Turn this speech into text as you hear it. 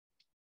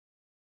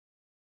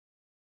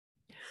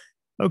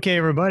Okay,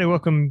 everybody,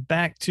 welcome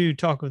back to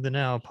Talk of the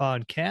Now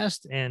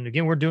podcast. And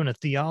again, we're doing a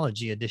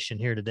theology edition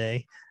here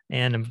today.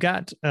 And I've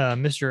got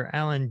Mr.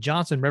 Alan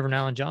Johnson, Reverend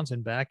Alan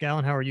Johnson, back.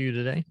 Alan, how are you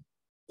today?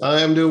 I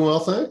am doing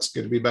well, thanks.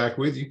 Good to be back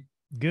with you.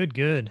 Good,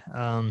 good.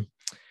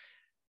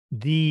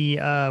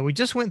 The We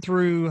just went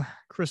through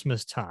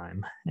Christmas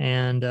time,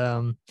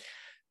 and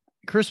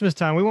Christmas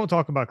time. We won't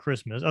talk about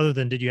Christmas, other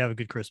than did you have a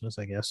good Christmas?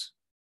 I guess.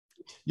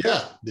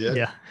 Yeah, did.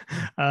 Yeah.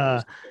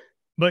 Uh,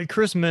 but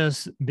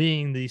Christmas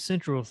being the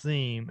central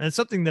theme, and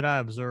something that I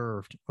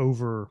observed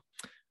over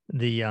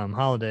the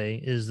holiday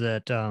is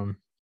that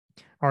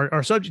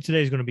our subject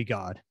today is going to be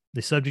God,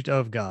 the subject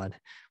of God,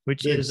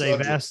 which Big is a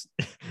subject. vast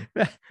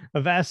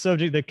a vast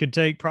subject that could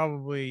take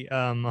probably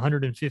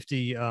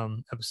 150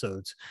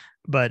 episodes.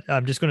 But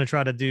I'm just going to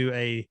try to do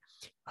a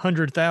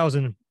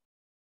 100,000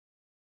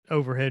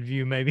 overhead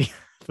view, maybe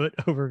foot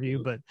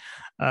overview. But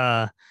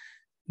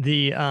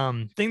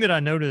the thing that I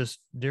noticed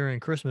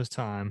during Christmas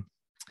time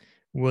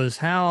was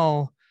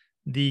how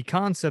the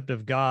concept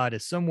of God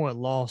is somewhat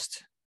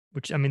lost,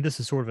 which I mean, this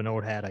is sort of an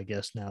old hat, I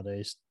guess,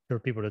 nowadays for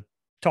people to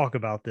talk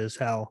about this,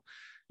 how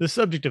the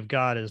subject of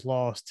God is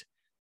lost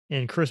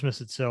in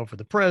Christmas itself, with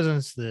the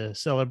presents, the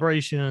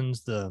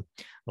celebrations, the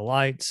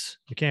lights,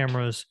 the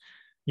cameras,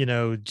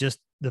 just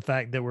the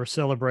fact that we're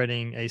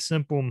celebrating a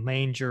simple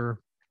manger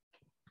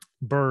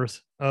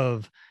birth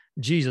of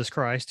Jesus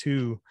Christ,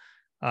 who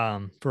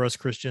for us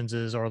Christians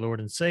is our Lord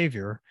and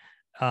Savior.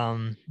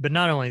 But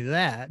not only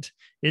that,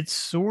 it's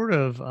sort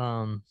of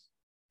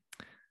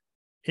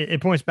it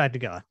points back to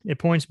God. It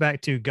points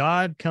back to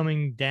God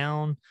coming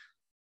down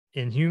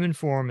in human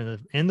form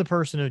in the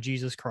person of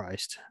Jesus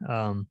Christ,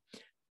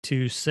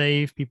 to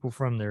save people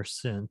from their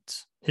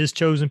sins, his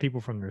chosen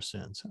people from their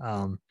sins.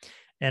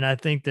 And I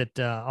think that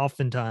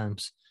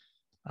oftentimes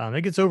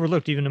it gets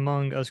overlooked even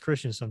among us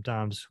Christians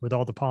sometimes, with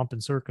all the pomp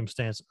and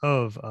circumstance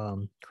of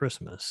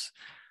Christmas.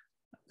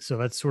 So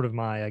that's sort of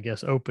my, I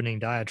guess, opening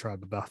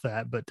diatribe about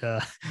that. But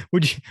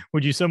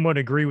would you somewhat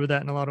agree with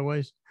that in a lot of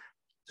ways?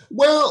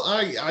 Well,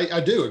 I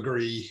do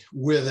agree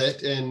with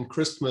it. And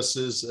Christmas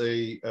is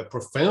a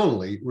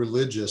profoundly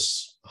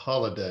religious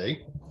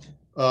holiday,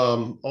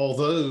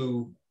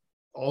 although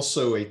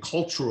also a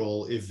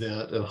cultural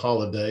event and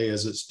holiday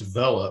as it's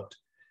developed.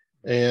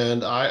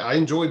 And I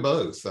enjoy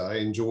both. I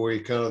enjoy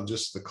kind of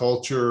just the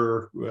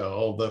culture,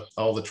 all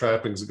the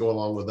trappings that go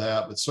along with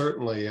that, but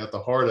certainly at the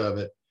heart of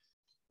it,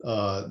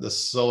 the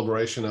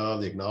celebration of,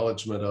 the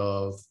acknowledgement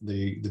of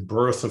the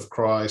birth of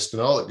Christ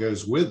and all that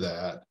goes with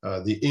that,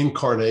 the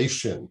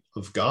incarnation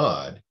of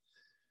God,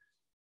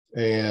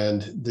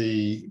 and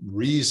the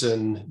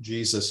reason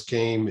Jesus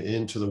came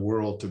into the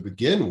world to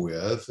begin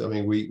with. I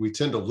mean, we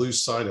tend to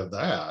lose sight of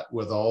that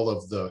with all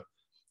of the,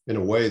 in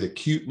a way, the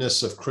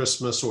cuteness of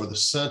Christmas, or the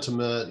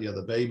sentiment,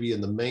 the baby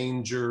in the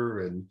manger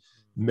and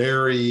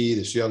Mary,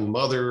 this young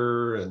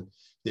mother, and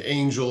the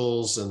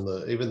angels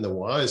and even the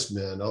wise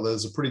men. Although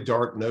there's a pretty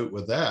dark note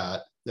with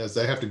that, as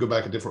they have to go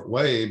back a different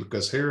way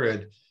because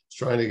Herod is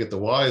trying to get the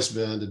wise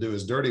men to do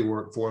his dirty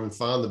work for him and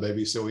find the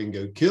baby so he can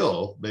go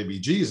kill baby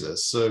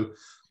Jesus. So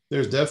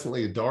there's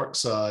definitely a dark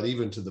side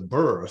even to the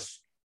birth.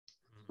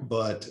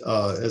 But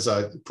as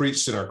I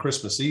preached in our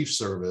Christmas Eve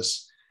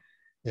service,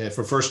 and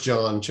for 1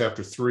 John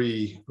chapter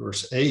 3,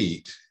 verse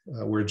 8,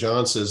 where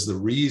John says the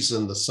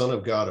reason the Son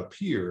of God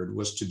appeared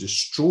was to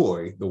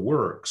destroy the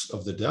works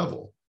of the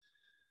devil.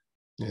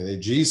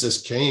 And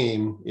Jesus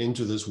came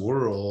into this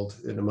world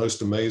in a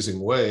most amazing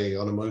way,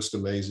 on a most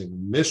amazing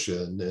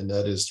mission, and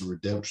that is the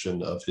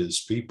redemption of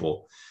his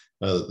people.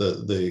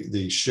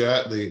 The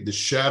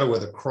shadow of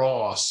the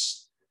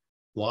cross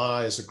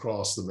lies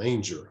across the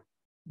manger.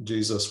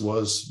 Jesus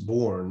was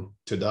born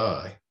to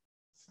die.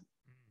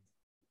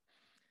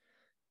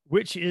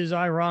 Which is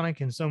ironic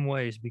in some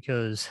ways,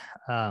 because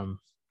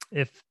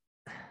if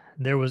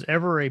there was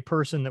ever a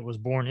person that was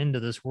born into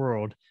this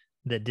world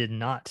that did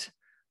not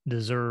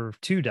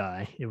deserve to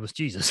die, it was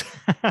Jesus.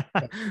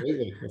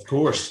 Absolutely, of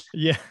course.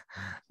 Yeah.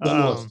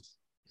 Sinless.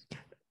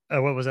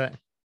 What was that?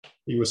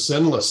 He was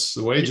sinless.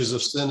 The wages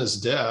of sin is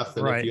death,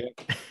 and if Right. you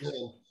have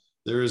sin,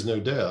 there is no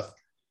death.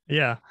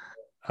 Yeah.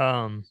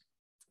 Um,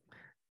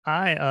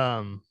 I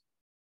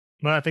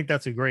Well, I think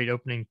that's a great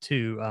opening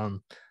to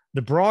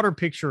the broader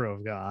picture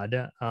of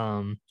God.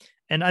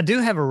 And I do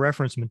have a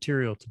reference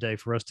material today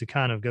for us to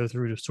kind of go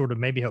through to sort of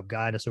maybe help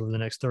guide us over the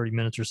next 30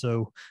 minutes or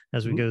so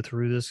as we go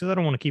through this, because I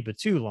don't want to keep it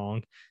too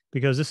long,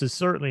 because this is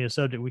certainly a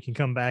subject we can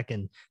come back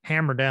and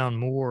hammer down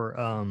more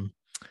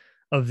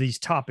of these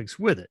topics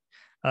with it.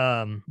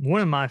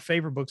 One of my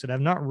favorite books that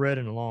I've not read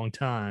in a long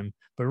time,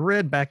 but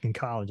read back in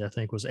college, I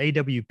think, was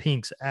A.W.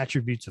 Pink's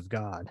Attributes of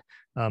God.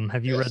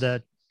 Have you read Yes.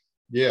 that?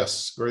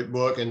 Yes, great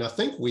book. And I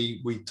think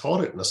we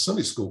taught it in a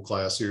Sunday school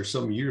class here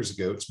some years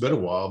ago. It's been a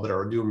while, but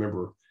I do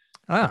remember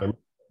Ah,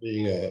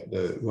 being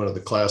one of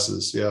the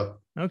classes. Yeah.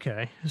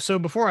 okay. So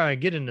before I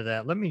get into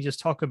that, let me just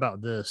talk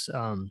about this.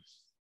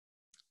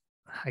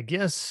 I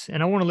guess,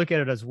 and I want to look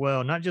at it as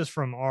well, not just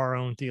from our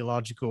own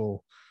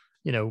theological,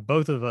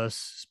 both of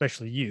us,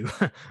 especially you,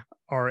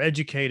 are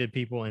educated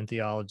people in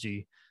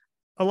theology.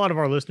 a lot of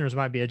our listeners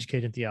might be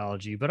educated in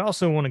theology, but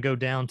also want to go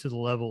down to the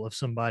level of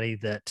somebody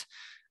that,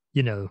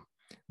 you know,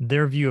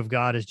 their view of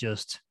God is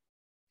just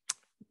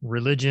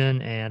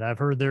religion, and I've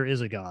heard there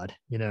is a God,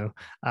 you know.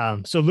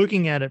 So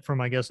looking at it from,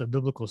 I guess, a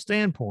biblical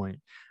standpoint,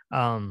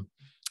 um,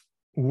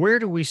 where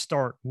do we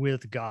start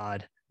with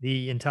God?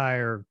 The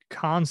entire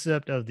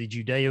concept of the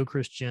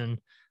Judeo-Christian,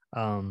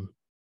 um,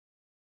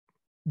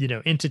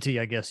 entity,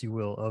 I guess you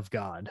will, of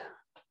God,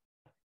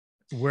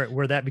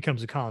 where that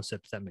becomes a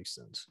concept, if that makes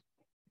sense.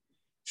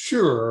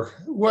 Sure.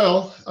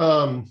 Well,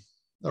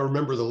 I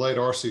remember the late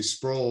R.C.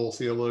 Sproul,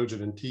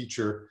 theologian and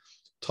teacher,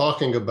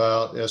 talking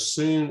about as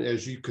soon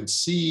as you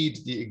concede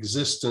the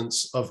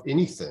existence of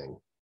anything,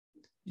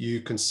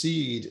 you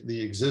concede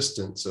the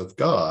existence of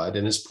God.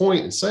 And his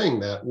point in saying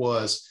that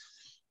was,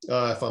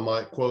 if I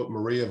might quote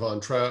Maria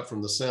von Trapp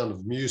from The Sound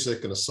of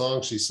Music in a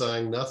song she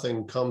sang,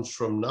 "Nothing comes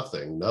from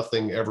nothing,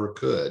 nothing ever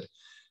could."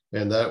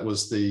 And that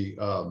was the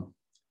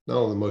not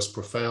only the most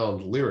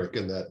profound lyric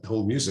in that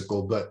whole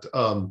musical, but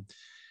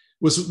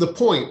was the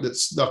point that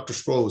Dr.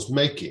 Sproul was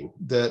making,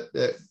 that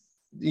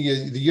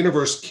the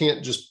universe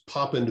can't just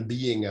pop into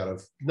being out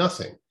of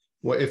nothing.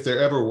 Well, if there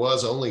ever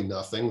was only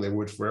nothing, there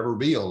would forever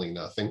be only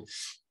nothing.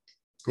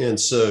 And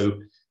so,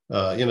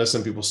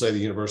 some people say the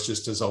universe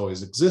just has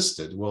always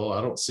existed. Well,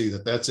 I don't see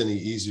that that's any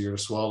easier to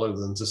swallow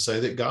than to say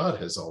that God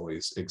has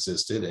always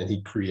existed and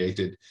he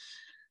created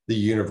the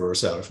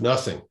universe out of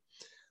nothing.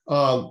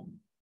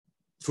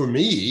 For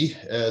me,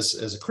 as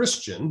a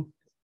Christian,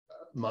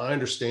 my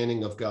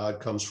understanding of God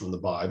comes from the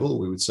Bible.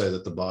 We would say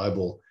that the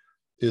Bible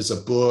is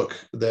a book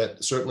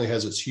that certainly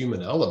has its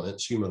human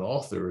elements, human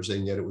authors,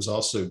 and yet it was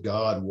also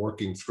God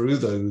working through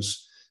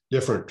those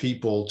different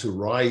people to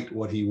write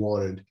what he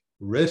wanted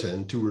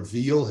written, to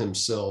reveal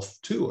himself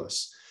to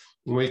us.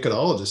 And we can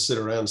all just sit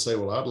around and say,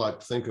 well, I'd like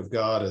to think of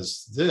God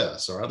as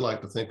this, or I'd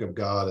like to think of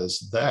God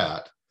as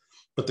that.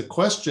 But the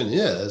question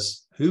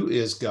is, who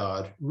is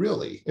God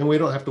really? And we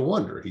don't have to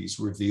wonder. He's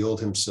revealed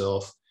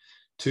himself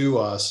to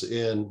us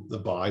in the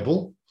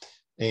Bible.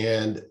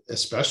 And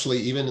especially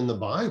even in the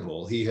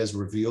Bible, he has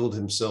revealed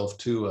himself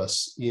to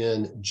us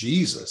in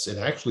Jesus and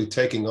actually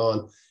taking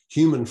on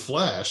human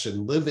flesh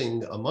and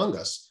living among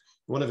us.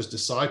 One of his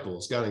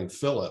disciples, a guy named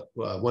Philip,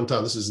 one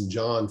time, this is in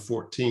John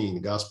 14,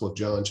 the Gospel of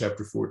John,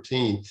 chapter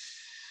 14.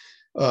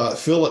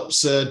 Philip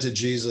said to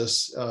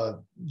Jesus,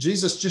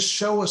 Jesus, just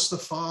show us the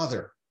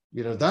Father.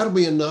 That'll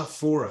be enough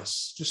for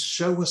us. Just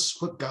show us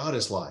what God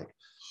is like.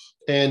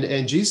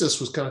 And Jesus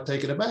was kind of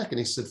taken aback, and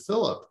he said,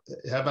 Philip,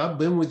 have I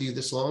been with you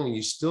this long and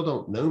you still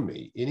don't know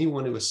me?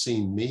 Anyone who has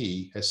seen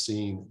me has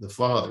seen the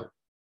Father.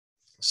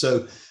 So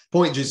the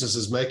point Jesus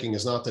is making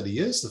is not that he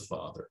is the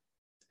Father,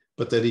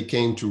 but that he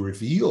came to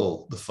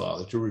reveal the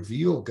Father, to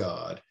reveal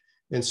God.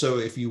 And so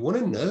if you want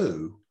to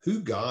know who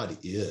God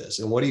is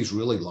and what he's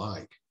really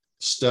like,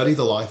 study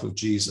the life of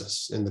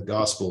Jesus in the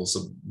Gospels,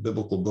 of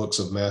biblical books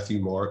of Matthew,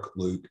 Mark,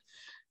 Luke,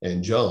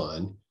 and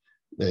John.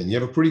 And you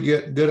have a pretty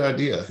good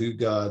idea who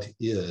God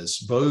is,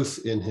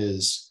 both in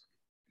his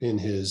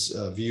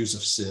views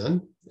of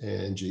sin.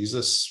 And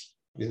Jesus,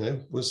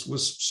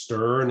 was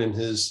stern in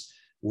his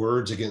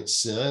words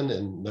against sin,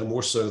 and no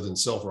more so than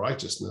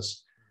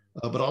self-righteousness,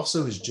 but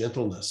also his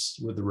gentleness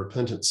with the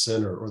repentant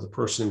sinner or the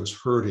person who was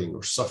hurting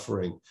or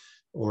suffering,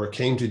 or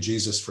came to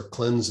Jesus for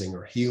cleansing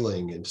or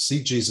healing, and to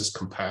see Jesus'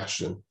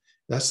 compassion.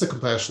 That's the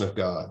compassion of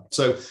God.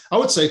 So I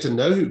would say, to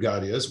know who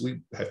God is,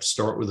 we have to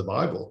start with the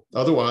Bible.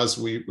 Otherwise,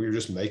 we're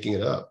just making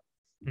it up.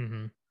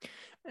 Mm-hmm.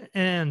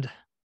 And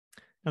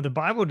now the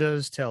Bible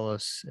does tell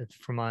us,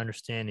 from my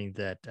understanding,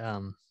 that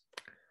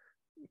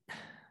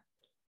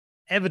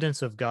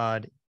evidence of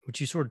God, which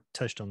you sort of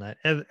touched on that,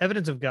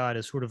 evidence of God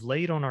is sort of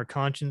laid on our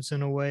conscience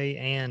in a way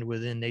and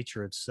within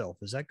nature itself.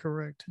 Is that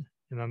correct?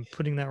 Am I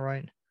putting that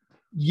right?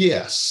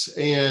 Yes.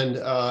 And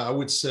I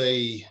would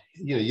say,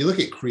 you look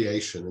at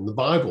creation, and the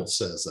Bible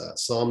says that.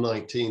 Psalm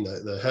 19,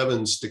 the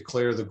heavens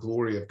declare the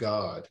glory of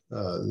God.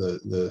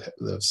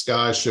 The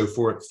skies show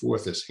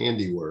forth his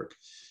handiwork.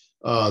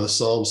 The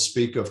Psalms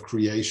speak of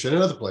creation,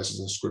 and other places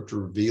in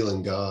Scripture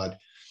revealing God,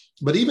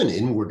 but even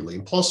inwardly.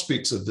 And Paul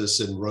speaks of this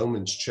in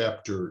Romans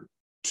chapter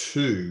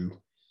 2,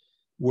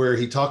 where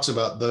he talks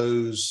about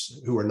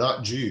those who are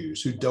not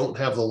Jews, who don't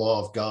have the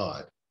law of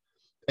God,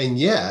 and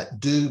yet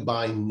do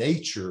by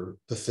nature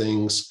the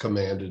things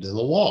commanded in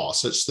the law,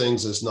 such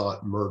things as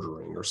not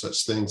murdering, or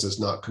such things as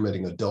not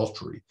committing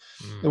adultery.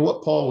 And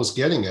what Paul was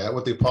getting at,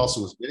 what the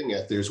apostle was getting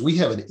at there, is we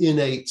have an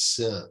innate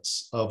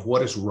sense of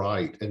what is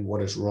right and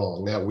what is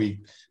wrong. Now, we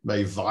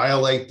may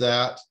violate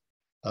that.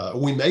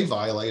 We may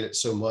violate it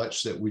so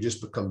much that we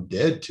just become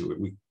dead to it.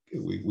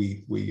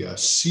 We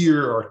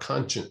sear our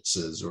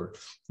consciences, or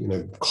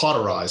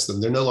cauterize them.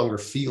 They're no longer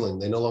feeling,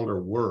 they no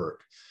longer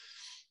work.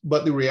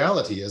 But the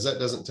reality is that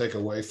doesn't take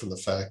away from the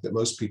fact that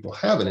most people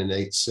have an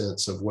innate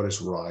sense of what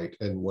is right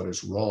and what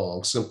is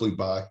wrong, simply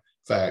by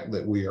fact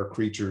that we are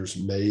creatures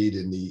made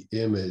in the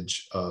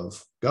image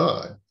of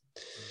God.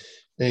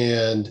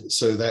 And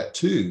so that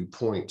too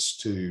points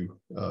to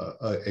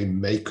a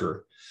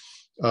maker.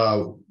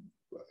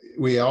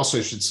 We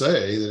also should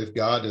say that if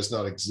God does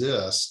not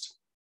exist,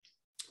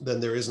 then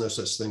there is no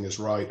such thing as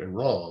right and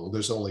wrong.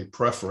 There's only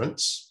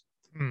preference,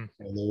 and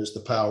there's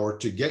the power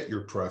to get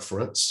your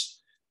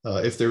preference.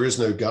 If there is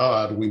no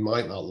God, we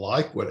might not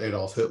like what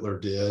Adolf Hitler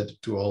did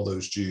to all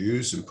those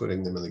Jews and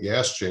putting them in the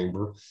gas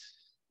chamber,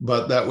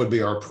 but that would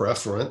be our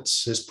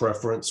preference. His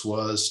preference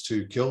was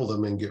to kill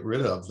them and get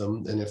rid of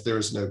them. And if there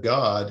is no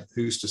God,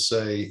 who's to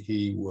say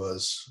he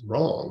was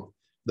wrong?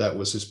 That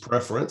was his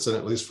preference. And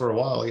at least for a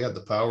while, he had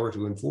the power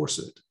to enforce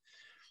it.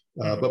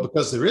 But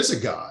because there is a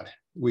God,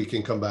 we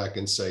can come back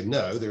and say,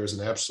 no, there is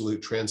an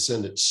absolute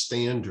transcendent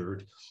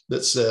standard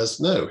that says,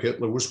 no,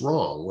 Hitler was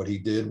wrong. What he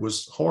did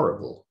was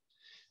horrible.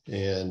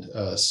 And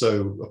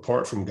so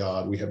apart from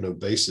God, we have no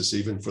basis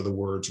even for the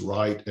words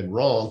right and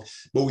wrong.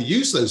 But we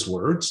use those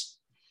words,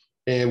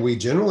 and we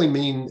generally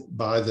mean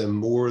by them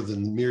more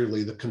than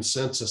merely the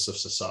consensus of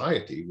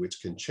society, which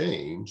can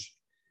change.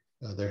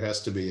 There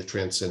has to be a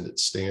transcendent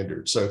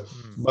standard. So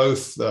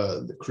both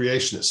the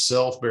creation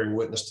itself bearing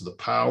witness to the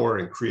power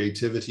and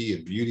creativity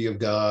and beauty of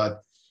God,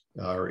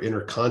 our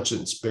inner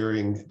conscience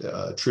bearing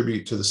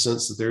tribute to the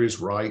sense that there is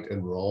right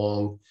and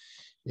wrong,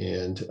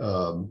 and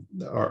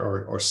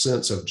our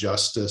sense of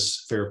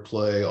justice, fair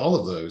play, all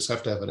of those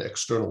have to have an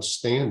external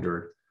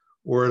standard,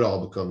 or it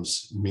all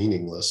becomes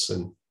meaningless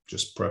and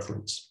just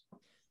preference.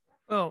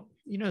 Well,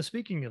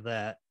 speaking of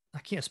that, I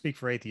can't speak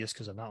for atheists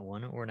because I'm not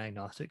one, or an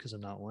agnostic because I'm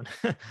not one.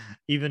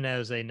 Even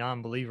as a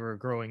non-believer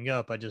growing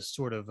up, I just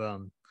sort of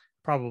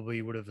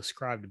probably would have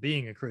ascribed to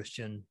being a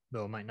Christian,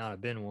 though I might not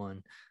have been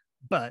one.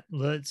 But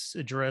let's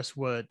address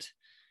what,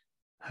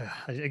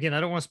 again, I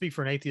don't want to speak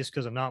for an atheist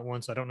because I'm not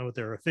one, so I don't know what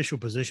their official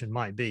position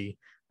might be.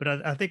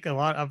 But I think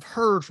I've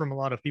heard from a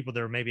lot of people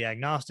that are maybe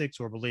agnostics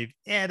or believe,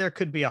 there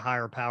could be a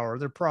higher power.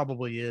 There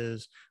probably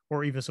is.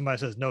 Or even somebody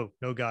says, no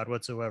God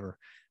whatsoever.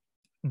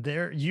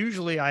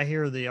 Usually I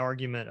hear the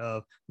argument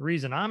of the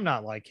reason I'm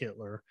not like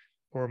Hitler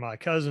or my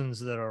cousins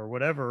that are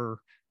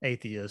whatever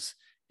atheists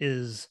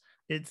is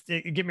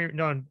get me,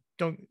 no,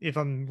 don't, if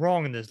I'm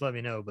wrong in this, let me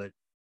know. But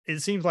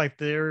it seems like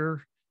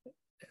their,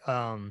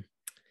 I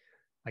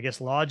guess,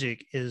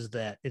 logic is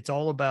that it's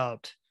all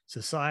about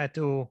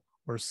societal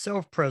or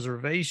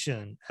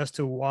self-preservation as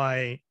to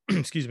why,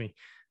 excuse me,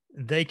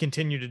 they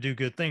continue to do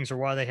good things, or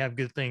why they have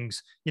good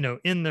things,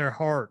 in their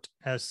heart,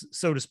 as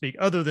so to speak,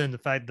 other than the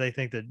fact that they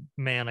think that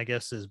man, I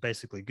guess, is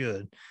basically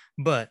good,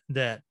 but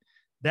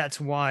that's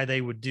why they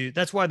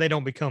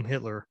don't become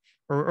Hitler,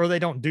 or they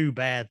don't do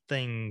bad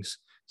things,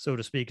 so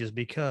to speak, is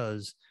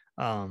because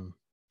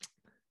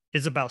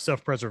it's about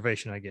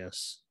self-preservation, I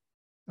guess.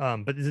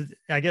 But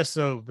I guess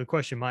so. The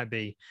question might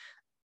be,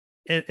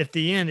 at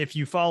the end, if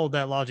you followed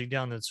that logic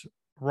down its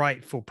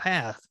rightful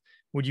path,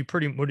 would it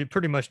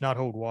pretty much not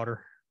hold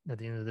water at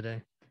the end of the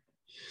day?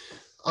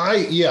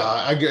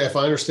 If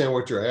I understand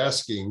what you're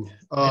asking,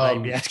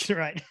 I'd be asking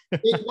right.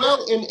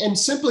 and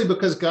simply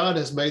because God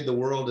has made the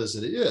world as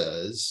it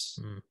is,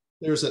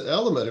 there's an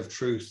element of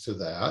truth to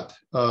that.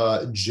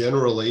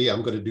 Generally,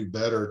 I'm going to do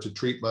better to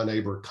treat my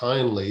neighbor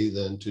kindly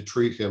than to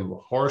treat him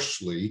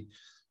harshly,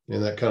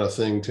 and that kind of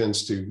thing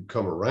tends to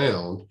come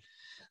around.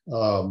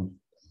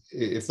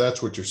 If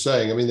that's what you're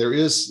saying, I mean, there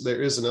is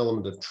an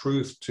element of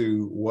truth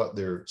to what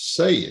they're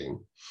saying.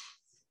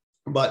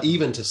 But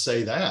even to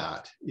say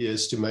that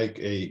is to make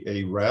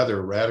a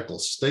rather radical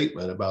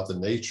statement about the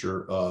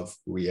nature of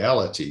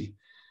reality.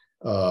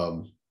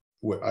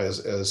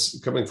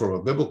 As coming from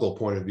a biblical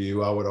point of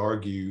view, I would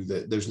argue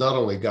that there's not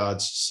only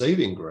God's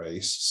saving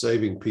grace,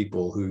 saving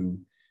people who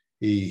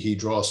he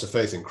draws to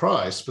faith in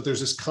Christ, but there's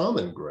this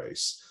common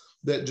grace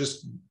that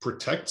just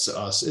protects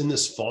us in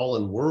this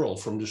fallen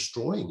world from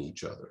destroying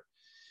each other.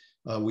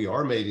 We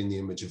are made in the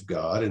image of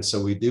God, and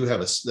so we do have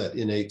that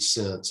innate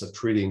sense of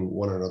treating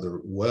one another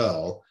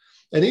well.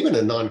 And even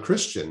a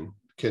non-Christian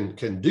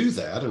can do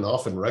that, and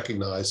often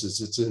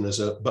recognizes it's in his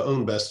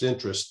own best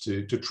interest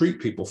to treat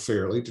people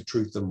fairly, to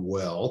treat them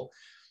well,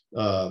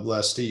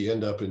 lest he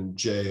end up in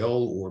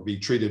jail or be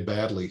treated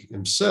badly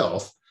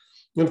himself.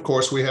 And of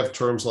course, we have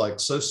terms like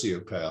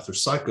sociopath or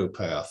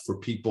psychopath for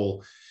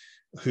people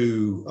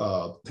who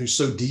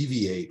so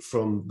deviate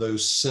from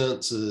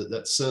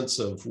that sense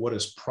of what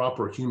is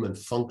proper human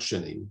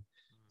functioning,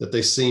 that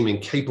they seem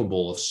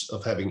incapable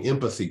of having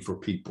empathy for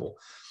people.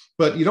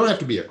 But you don't have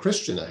to be a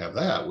Christian to have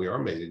that. We are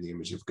made in the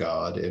image of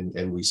God,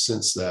 and we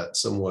sense that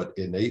somewhat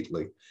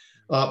innately.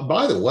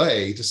 By the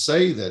way, to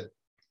say that,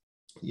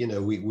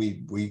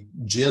 we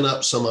gin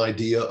up some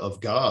idea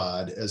of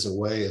God as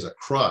a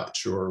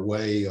crutch or a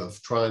way of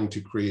trying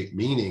to create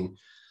meaning,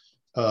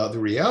 the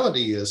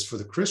reality is, for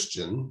the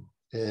Christian,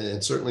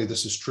 and certainly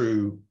this is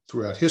true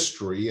throughout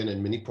history and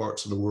in many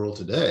parts of the world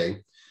today,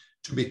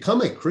 to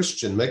become a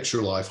Christian makes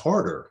your life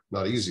harder,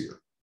 not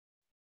easier.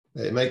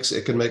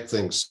 It can make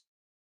things.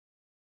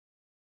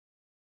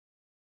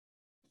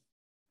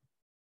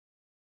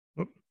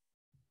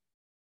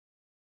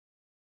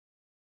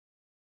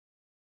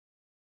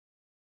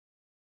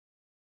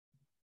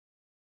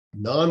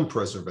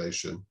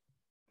 Non-preservation,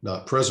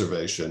 not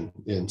preservation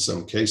in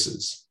some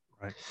cases.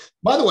 Right.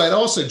 By the way, I'd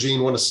also,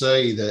 Gene, want to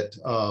say that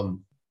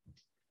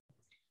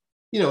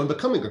in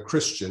becoming a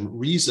Christian,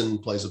 reason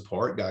plays a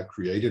part. God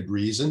created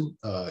reason,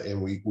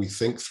 and we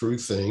think through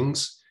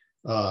things.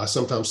 I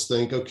sometimes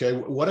think, okay,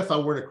 what if I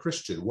weren't a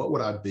Christian? What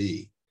would I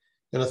be?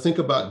 And I think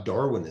about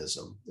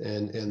Darwinism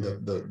and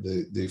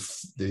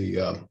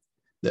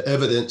the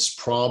evidence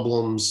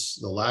problems,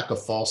 the lack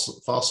of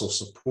fossil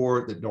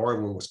support that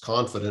Darwin was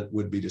confident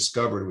would be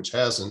discovered, which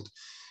hasn't.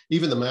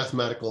 Even the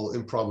mathematical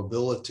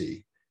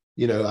improbability.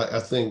 I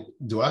think,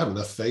 do I have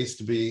enough faith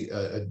to be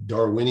a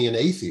Darwinian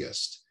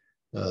atheist?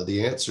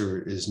 The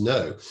answer is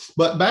no.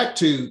 But back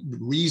to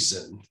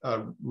reason.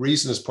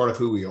 Reason is part of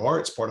who we are.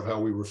 It's part of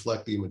how we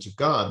reflect the image of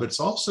God. But it's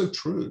also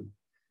true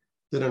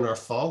that in our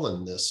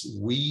fallenness,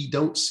 we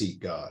don't seek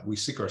God. We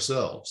seek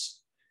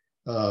ourselves.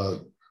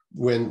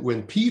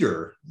 When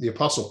Peter, the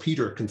Apostle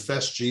Peter,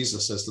 confessed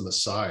Jesus as the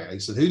Messiah, he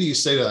said, "Who do you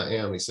say that I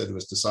am?" He said to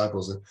his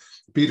disciples. And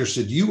Peter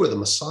said, "You are the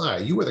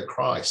Messiah. You are the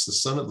Christ, the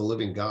Son of the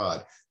living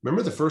God."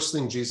 Remember the first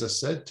thing Jesus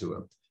said to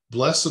him?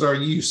 "Blessed are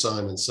you,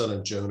 Simon, son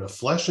of Jonah.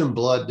 Flesh and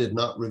blood did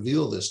not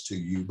reveal this to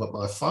you, but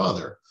my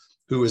Father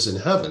who is in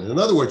heaven." In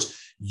other words,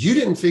 you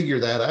didn't figure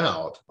that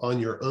out on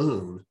your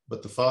own,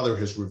 but the Father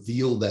has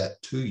revealed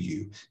that to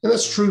you. And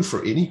that's true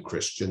for any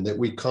Christian, that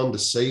we come to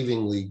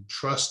savingly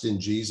trust in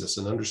Jesus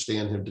and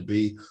understand him to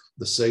be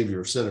the Savior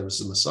of sinners,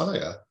 the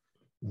Messiah.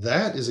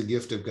 That is a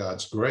gift of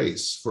God's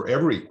grace for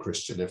every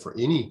Christian and for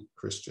any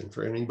Christian,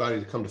 for anybody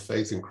to come to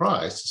faith in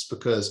Christ. It's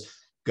because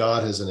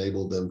God has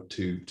enabled them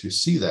to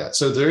see that.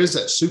 So there is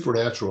that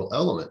supernatural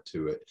element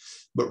to it,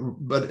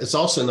 but it's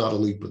also not a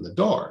leap in the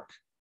dark.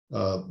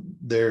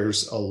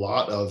 There's a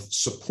lot of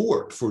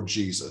support for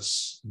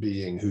Jesus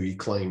being who he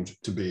claimed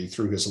to be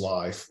through his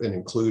life, and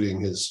including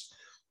his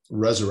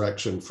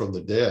resurrection from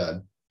the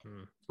dead.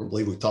 I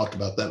believe we talked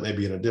about that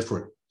maybe in a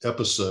different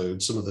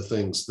episode, some of the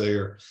things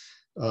there.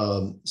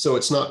 So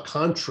it's not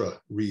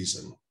contra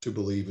reason to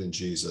believe in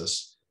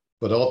Jesus,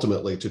 but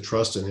ultimately to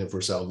trust in him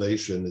for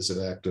salvation is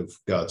an act of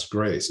God's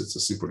grace. It's a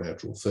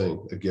supernatural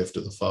thing, a gift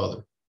of the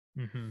Father.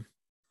 Mm-hmm.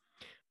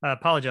 I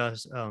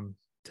apologize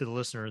to the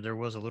listener. There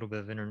was a little bit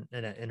of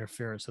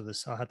interference of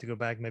this. I'll have to go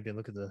back maybe and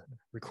look at the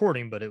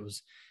recording, but I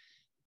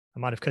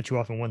might have cut you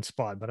off in one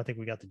spot, but I think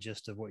we got the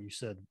gist of what you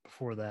said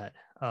before that.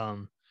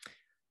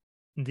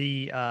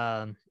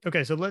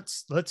 Okay, so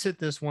let's hit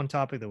this one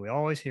topic that we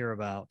always hear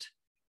about.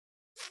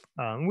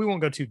 We won't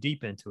go too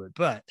deep into it,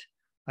 but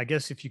I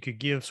guess if you could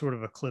give sort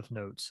of a cliff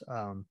notes,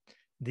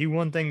 the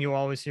one thing you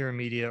always hear in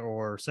media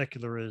or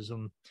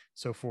secularism,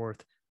 so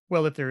forth.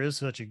 Well, if there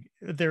is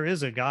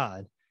a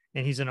God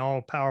and he's an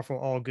all powerful,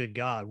 all good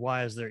God,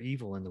 why is there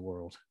evil in the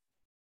world?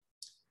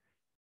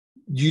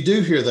 You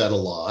do hear that a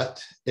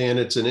lot, and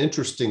it's an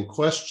interesting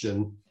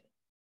question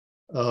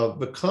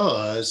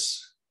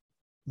because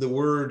the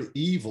word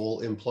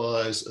evil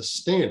implies a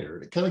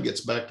standard. It kind of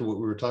gets back to what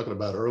we were talking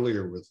about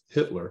earlier with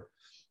Hitler.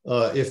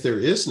 If there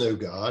is no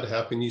God,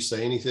 how can you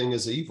say anything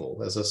is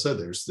evil? As I said,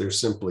 there's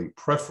simply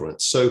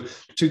preference. So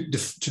to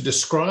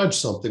describe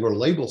something or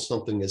label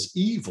something as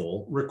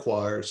evil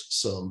requires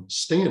some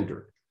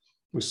standard.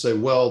 We say,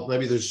 well,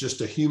 maybe there's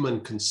just a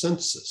human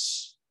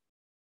consensus.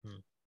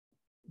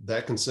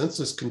 That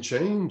consensus can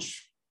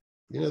change.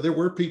 There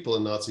were people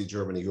in Nazi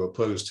Germany who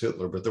opposed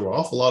Hitler, but there were an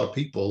awful lot of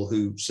people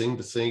who seemed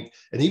to think,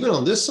 and even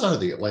on this side of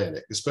the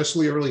Atlantic,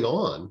 especially early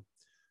on,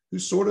 who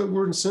sort of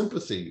were in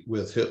sympathy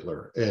with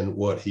Hitler and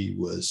what he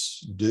was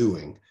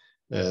doing.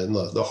 And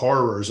the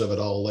horrors of it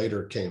all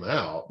later came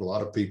out. A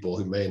lot of people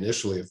who may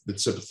initially have been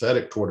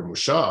sympathetic toward him were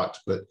shocked,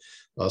 but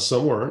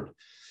some weren't.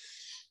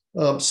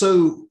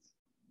 So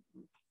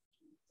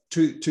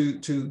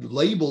to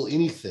label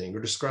anything or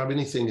describe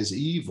anything as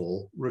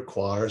evil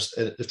requires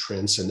a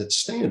transcendent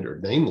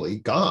standard, namely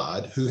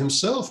God, who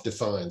himself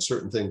defines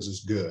certain things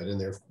as good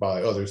and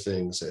thereby other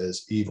things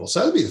as evil. So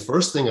that would be the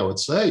first thing I would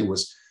say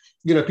was,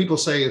 people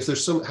say,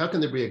 how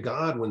can there be a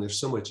God when there's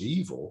so much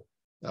evil?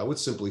 I would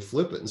simply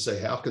flip it and say,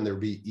 how can there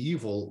be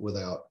evil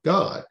without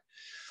God?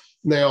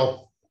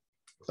 Now,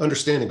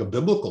 understanding a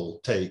biblical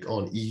take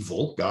on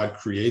evil, God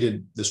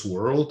created this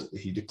world.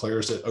 He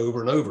declares it over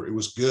and over. It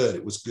was good.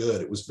 It was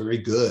good. It was very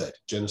good.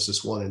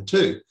 Genesis 1 and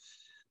 2.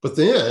 But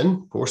then,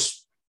 of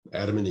course,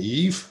 Adam and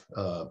Eve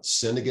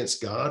sinned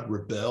against God,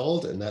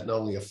 rebelled, and that not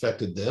only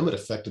affected them, it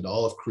affected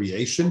all of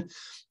creation.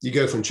 You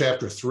go from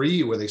chapter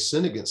 3, where they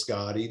sin against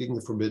God, eating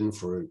the forbidden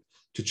fruit,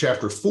 to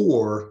chapter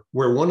 4,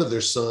 where one of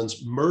their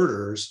sons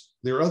murders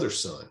their other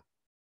son.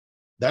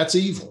 That's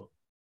evil.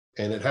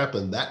 And it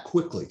happened that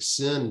quickly.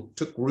 Sin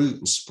took root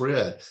and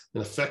spread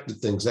and affected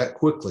things that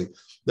quickly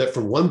that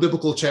from one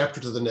biblical chapter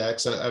to the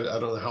next, I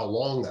don't know how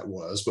long that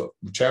was, but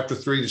chapter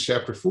 3 to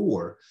chapter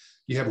 4,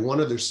 you have one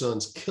of their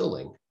sons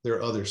killing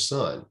their other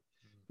son.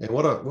 And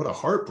what a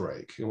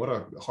heartbreak and what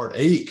a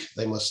heartache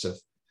they must have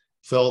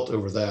felt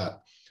over that.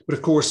 But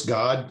of course,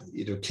 God,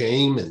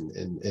 came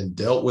and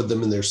dealt with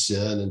them in their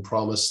sin and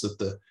promised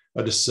that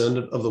a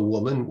descendant of the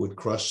woman would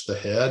crush the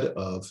head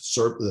of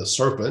the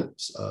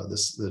serpent,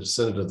 the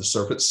descendant of the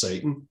serpent,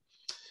 Satan.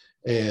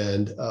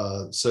 And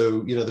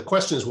so, the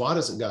question is, why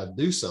doesn't God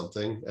do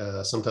something?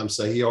 Sometimes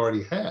say he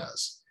already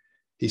has.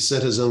 He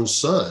sent his own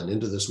son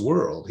into this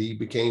world. He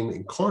became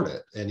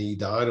incarnate and he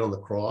died on the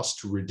cross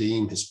to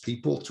redeem his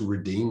people, to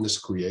redeem this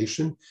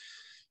creation.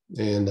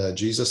 And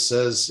Jesus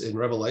says in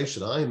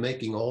Revelation, I am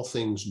making all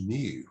things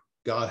new.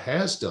 God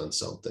has done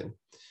something.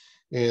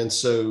 And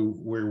so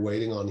we're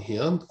waiting on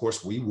him. Of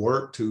course, we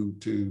work to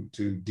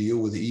deal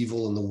with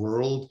evil in the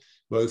world,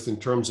 both in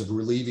terms of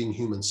relieving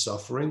human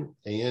suffering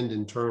and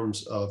in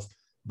terms of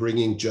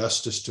bringing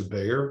justice to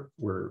bear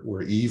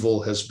where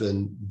evil has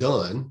been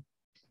done,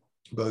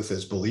 both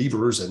as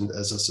believers and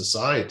as a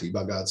society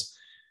by God's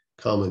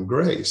common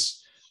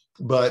grace.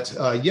 But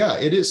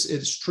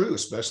it's true,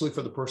 especially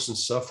for the person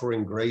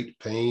suffering great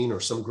pain or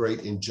some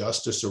great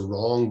injustice or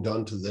wrong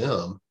done to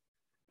them,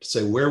 to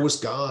say, where was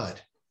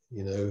God?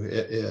 You know,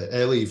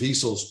 Elie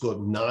Wiesel's book,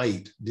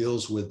 Night,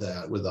 deals with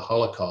that, with the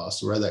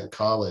Holocaust. I read that in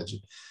college.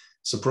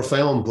 It's a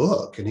profound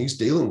book, and he's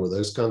dealing with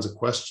those kinds of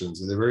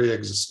questions. They're very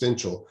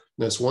existential.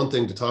 And it's one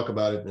thing to talk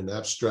about it in an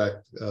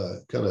abstract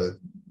kind of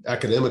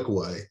academic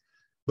way,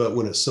 but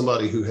when it's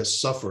somebody who has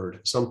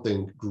suffered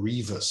something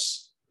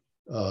grievous,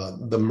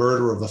 the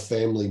murder of a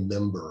family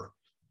member,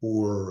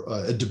 or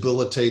a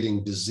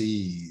debilitating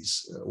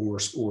disease,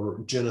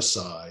 or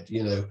genocide,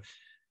 you know,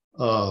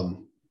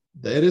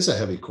 that is a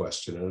heavy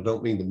question, and I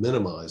don't mean to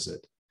minimize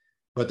it,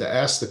 but to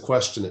ask the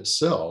question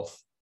itself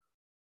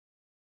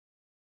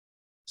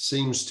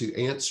seems to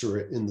answer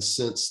it in the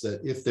sense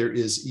that if there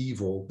is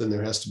evil, then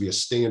there has to be a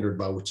standard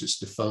by which it's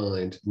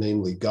defined,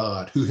 namely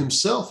God, who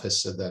himself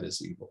has said that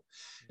is evil.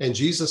 And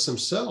Jesus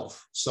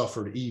himself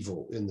suffered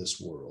evil in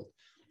this world.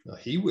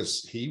 He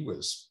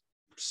was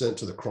sent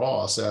to the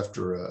cross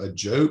after a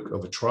joke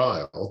of a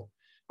trial,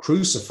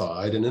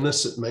 crucified, an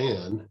innocent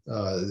man.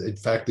 In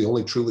fact, the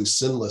only truly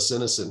sinless,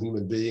 innocent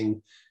human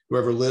being who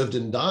ever lived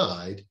and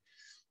died.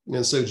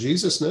 And so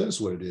Jesus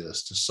knows what it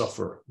is to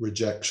suffer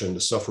rejection,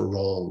 to suffer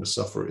wrong, to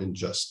suffer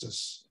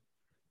injustice.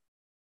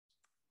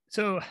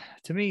 So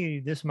to me,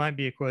 this might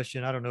be a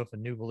question. I don't know if a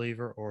new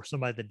believer or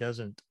somebody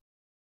that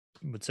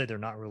would say they're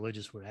not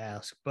religious would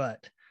ask,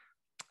 but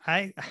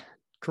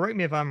correct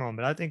me if I'm wrong,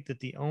 but I think that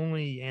the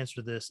only answer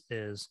to this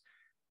is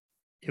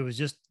it was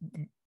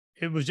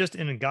just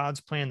in God's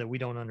plan that we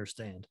don't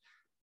understand.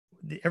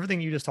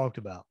 Everything you just talked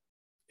about,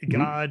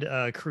 God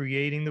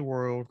creating the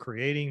world,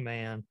 creating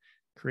man,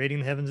 creating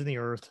the heavens and the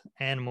earth,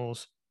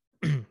 animals,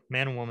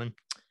 man and woman,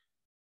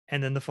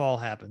 and then the fall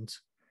happens.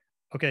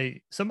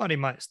 Okay, somebody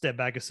might step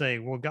back and say,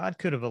 well, God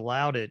could have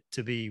allowed it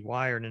to be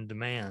wired into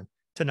man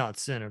to not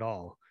sin at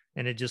all,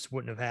 and it just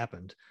wouldn't have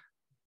happened.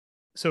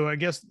 So I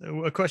guess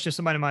a question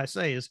somebody might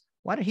say is,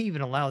 why did he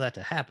even allow that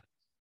to happen?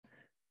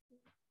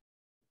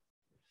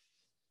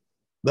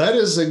 That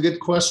is a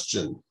good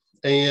question.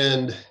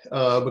 And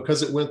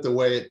because it went the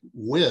way it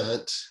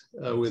went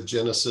with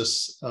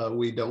Genesis,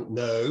 we don't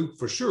know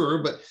for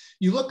sure. But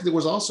you look, there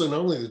was also not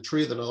only the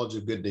tree of the knowledge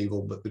of good and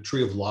evil, but the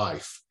tree of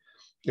life.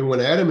 And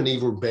when Adam and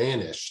Eve were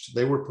banished,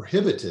 they were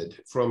prohibited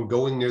from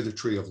going near the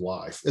tree of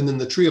life. And then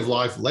the tree of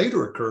life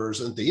later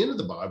occurs at the end of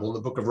the Bible in the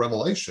book of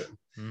Revelation,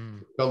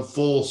 come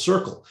full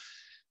circle.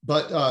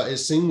 But it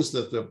seems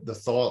that the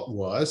thought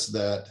was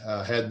that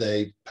had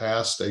they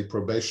passed a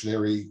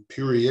probationary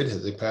period,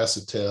 had they passed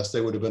a test,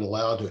 they would have been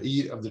allowed to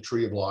eat of the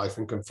tree of life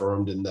and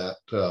confirmed in that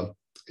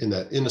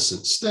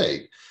innocent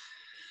state.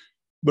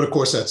 But of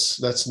course,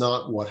 that's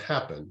not what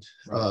happened,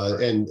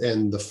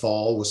 and the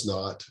fall was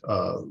not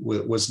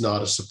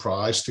a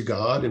surprise to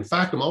God. In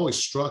fact, I'm always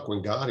struck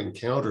when God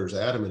encounters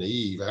Adam and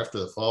Eve after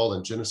the fall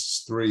in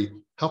Genesis 3,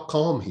 how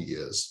calm he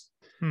is.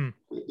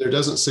 There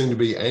doesn't seem to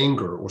be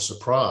anger or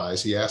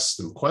surprise. He asks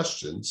them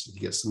questions.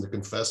 He gets them to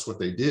confess what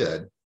they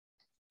did.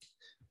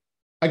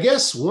 I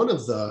guess one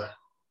of the,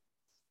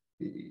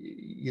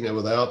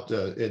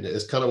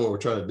 it's kind of what we're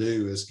trying to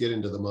do is get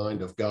into the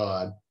mind of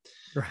God.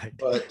 Right.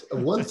 But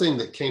one thing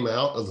that came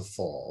out of the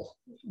fall,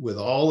 with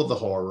all of the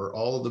horror,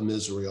 all of the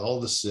misery, all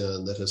of the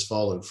sin that has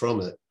fallen from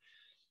it,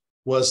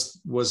 was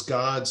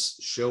God's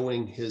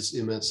showing his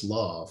immense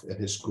love and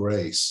his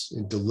grace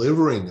in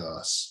delivering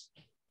us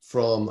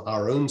from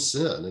our own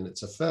sin and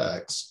its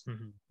effects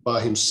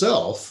by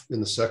himself in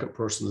the second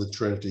person of the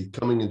Trinity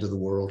coming into the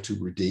world to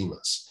redeem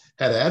us.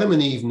 Had Adam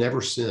and Eve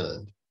never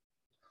sinned,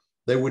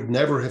 they would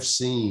never have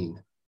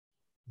seen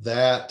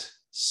that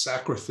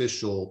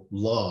sacrificial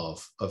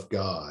love of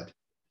God,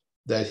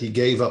 that he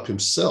gave up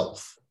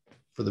himself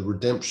for the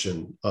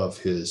redemption of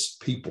his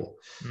people.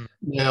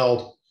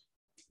 Now,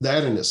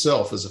 that in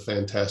itself is a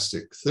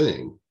fantastic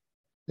thing.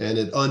 And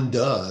it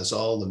undoes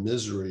all the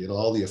misery and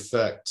all the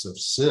effects of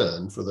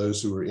sin for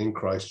those who are in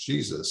Christ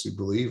Jesus, who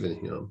believe in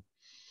him.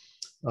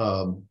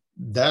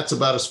 That's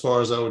about as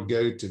far as I would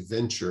go to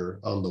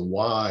venture on the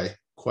why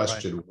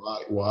question,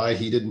 why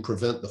he didn't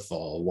prevent the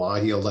fall,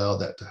 why he allowed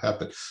that to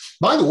happen.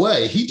 By the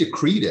way, he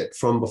decreed it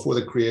from before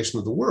the creation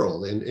of the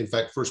world. And in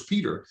fact, First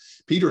Peter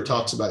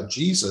talks about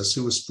Jesus,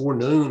 who was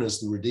foreknown as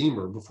the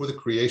Redeemer before the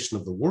creation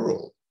of the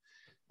world.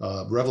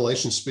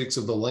 Revelation speaks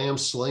of the Lamb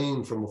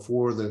slain from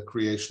before the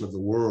creation of the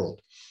world.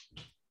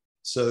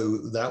 So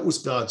that was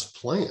God's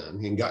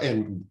plan.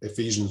 And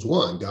Ephesians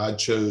 1, God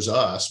chose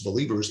us,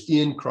 believers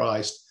in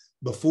Christ,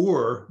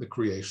 before the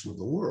creation of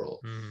the world.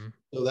 Mm-hmm.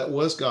 So that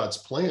was God's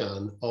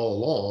plan all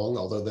along,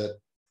 although that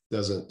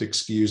doesn't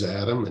excuse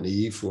Adam and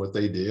Eve for what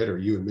they did, or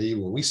you and me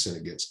when we sin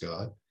against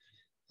God.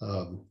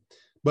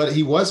 But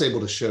he was able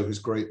to show his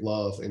great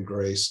love and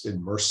grace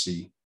and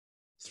mercy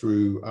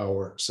through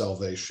our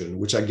salvation,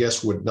 which I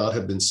guess would not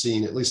have been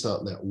seen, at least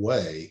not in that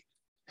way,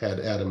 had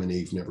Adam and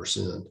Eve never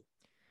sinned.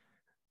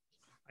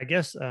 I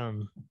guess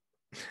one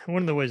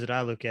of the ways that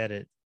I look at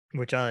it,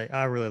 which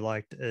I really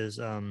liked, is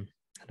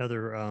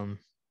another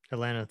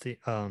Atlanta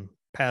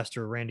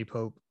pastor, Randy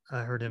Pope.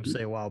 I heard him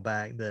say a while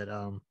back that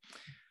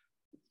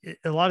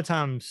a lot of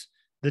times,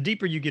 the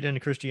deeper you get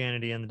into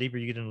Christianity and the deeper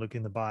you get into looking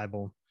in the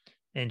Bible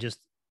and just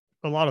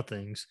a lot of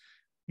things,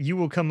 you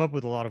will come up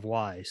with a lot of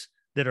whys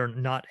that are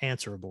not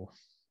answerable.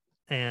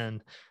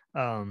 And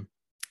I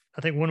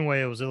think one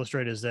way it was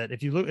illustrated is that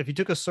if you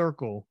took a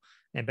circle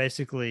and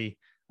basically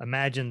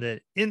imagine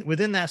that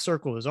within that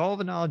circle is all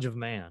the knowledge of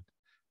man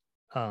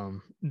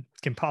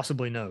can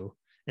possibly know,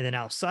 and then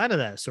outside of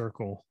that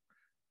circle,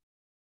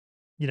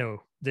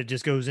 that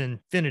just goes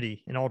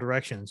infinity in all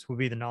directions, will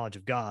be the knowledge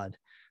of God.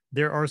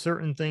 There are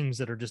certain things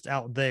that are just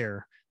out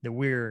there that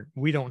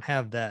we don't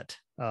have that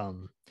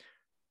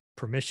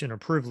permission or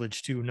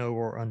privilege to know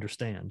or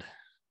understand.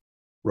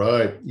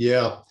 Right.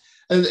 Yeah.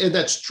 And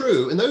that's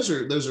true. And those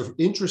are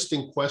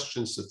interesting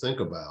questions to think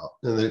about,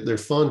 and they're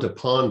fun to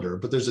ponder,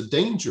 but there's a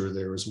danger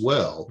there as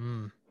well.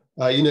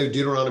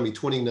 Deuteronomy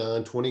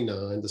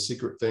 29:29, the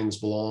secret things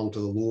belong to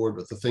the Lord,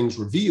 but the things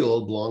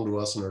revealed belong to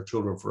us and our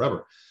children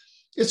forever.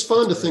 It's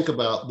fun to think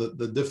about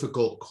the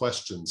difficult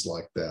questions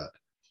like that,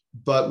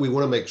 but we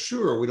want to make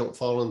sure we don't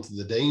fall into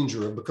the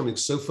danger of becoming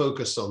so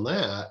focused on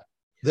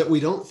that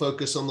we don't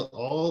focus on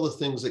all the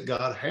things that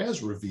God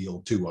has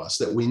revealed to us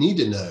that we need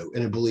to know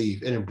and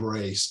believe and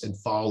embrace and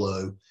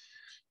follow,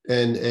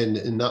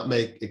 and not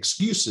make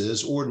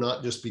excuses, or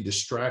not just be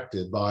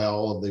distracted by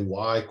all of the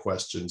why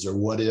questions or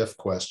what if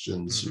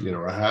questions,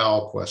 or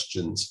how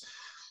questions.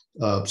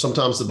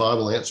 Sometimes the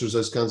Bible answers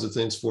those kinds of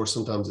things for us,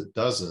 sometimes it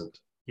doesn't.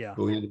 Yeah.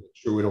 But we need to make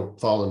sure we don't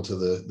fall into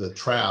the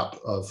trap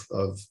of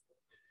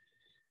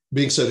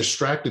being so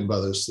distracted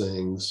by those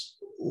things,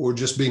 or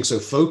just being so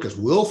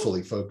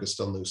willfully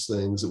focused on those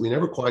things, that we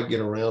never quite get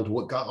around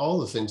to all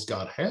the things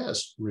God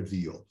has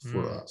revealed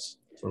for us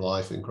for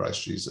life in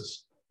Christ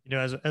Jesus.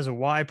 As a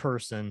why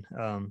person,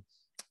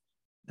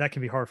 that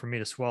can be hard for me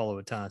to swallow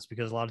at times,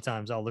 because a lot of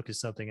times I'll look at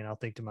something and I'll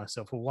think to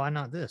myself, well, why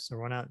not this? Or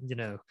why not,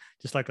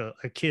 just like a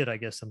kid, I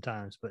guess,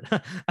 sometimes.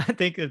 But I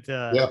think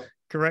that,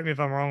 correct me if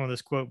I'm wrong with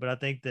this quote, but I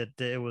think that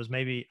it was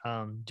maybe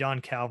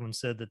John Calvin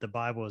said that the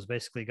Bible is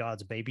basically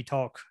God's baby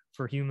talk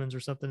for humans, or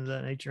something of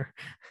that nature.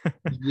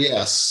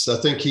 Yes, I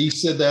think he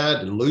said that.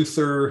 And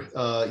Luther,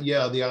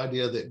 the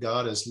idea that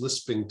God is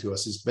lisping to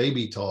us, his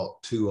baby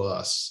talk to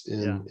us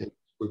in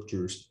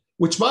scriptures.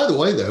 Which, by the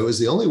way, though, is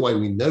the only way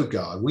we know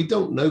God. We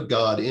don't know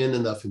God in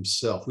and of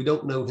himself. We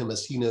don't know him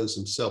as he knows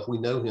himself. We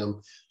know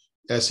him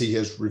as he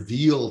has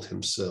revealed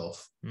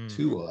himself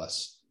to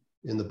us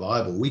in the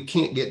Bible. We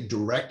can't get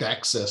direct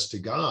access to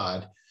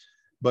God,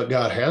 but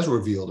God has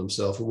revealed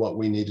himself and what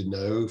we need to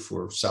know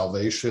for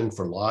salvation,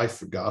 for life,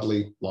 for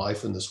godly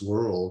life in this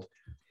world,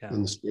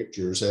 in the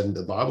scriptures. And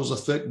the Bible's a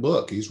thick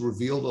book. He's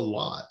revealed a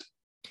lot.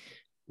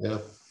 Yeah.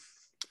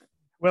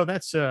 Well,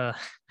 that's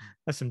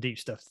some deep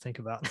stuff to think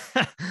about.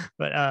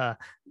 But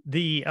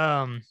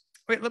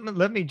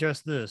let me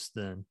address this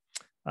then.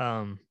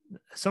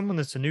 Someone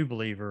that's a new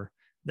believer,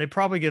 they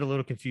probably get a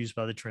little confused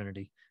by the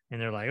Trinity,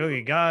 and they're like,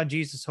 okay, God,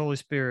 Jesus, Holy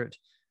Spirit.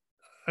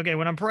 Okay,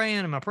 when I'm praying,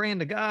 am I praying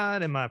to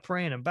God? Am I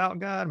praying about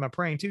God? Am I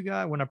praying to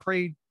God? When I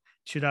pray,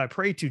 should I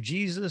pray to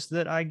Jesus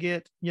that I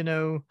get,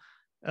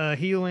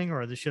 healing,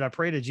 or should I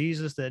pray to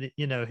Jesus that,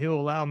 he'll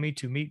allow me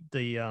to meet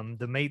the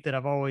mate that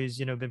I've always,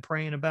 been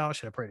praying about?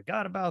 Should I pray to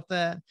God about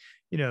that?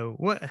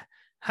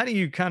 How do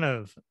you kind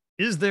of,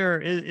 is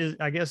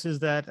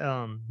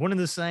that one and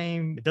the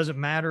same? It doesn't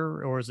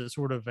matter, or is it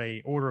sort of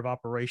a order of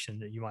operation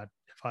that you might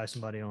advise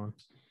somebody on?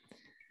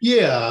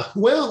 Yeah,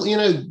 well,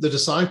 the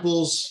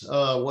disciples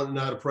wanted to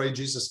know how to pray.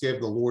 Jesus gave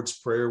the Lord's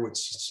Prayer, which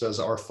says,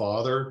 "Our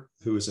Father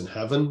who is in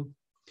heaven."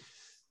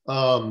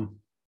 I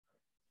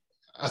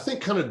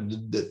think kind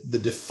of the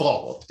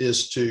default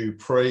is to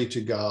pray to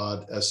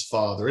God as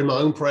Father. In my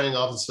own praying, I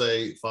often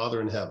say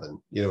Father in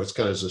heaven. It's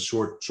kind of as a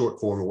short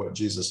form of what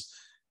Jesus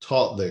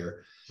taught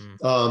there.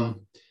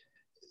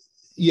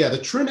 The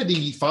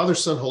Trinity, Father,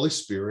 Son, Holy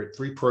Spirit,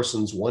 three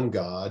persons, one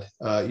God.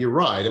 You're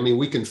right. I mean,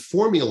 we can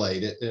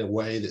formulate it in a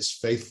way that's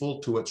faithful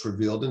to what's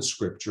revealed in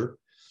Scripture,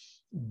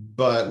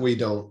 but we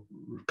don't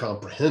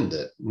comprehend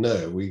it.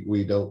 No,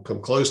 we don't come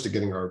close to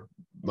getting our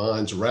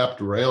minds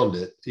wrapped around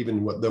it,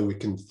 even though we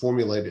can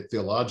formulate it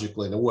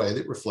theologically in a way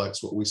that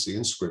reflects what we see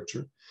in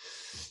Scripture.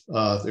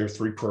 There are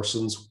three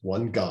persons,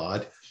 one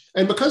God.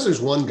 And because there's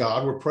one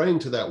God, we're praying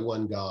to that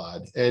one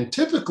God. And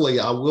typically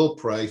I will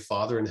pray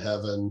Father in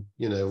heaven,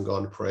 I'm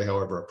going to pray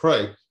however I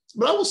pray,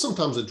 but I will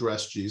sometimes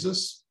address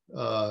Jesus,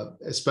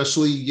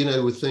 especially,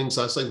 with things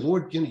I say,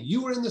 Lord,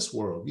 you are in this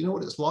world. You know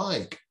what it's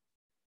like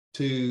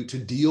to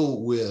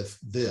deal with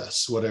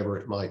this, whatever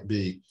it might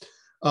be.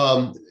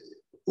 um,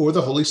 or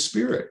the Holy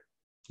Spirit.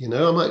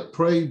 I might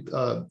pray,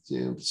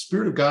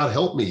 Spirit of God,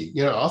 help me.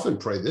 I often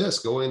pray this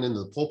going into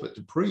the pulpit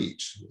to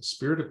preach.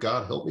 Spirit of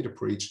God, help me to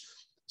preach.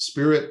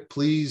 Spirit,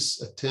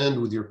 please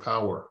attend with your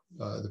power,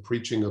 the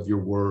preaching of your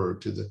word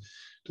to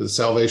the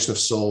salvation of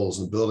souls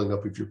and building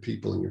up of your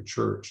people in your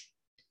church.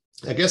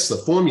 I guess the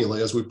formula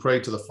is we pray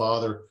to the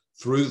Father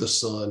through the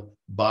Son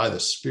by the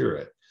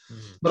Spirit.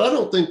 But I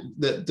don't think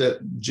that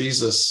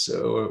Jesus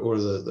or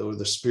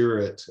the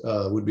Spirit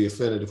would be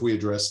offended if we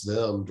address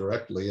them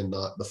directly and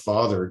not the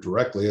Father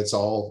directly. It's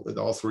all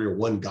three are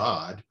one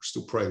God. We're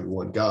still praying to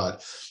one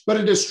God. But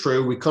it is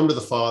true. We come to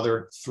the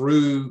Father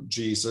through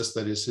Jesus,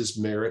 that is his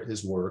merit,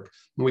 his work.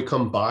 And we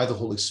come by the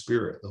Holy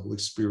Spirit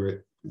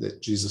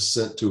that Jesus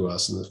sent to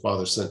us and the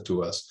Father sent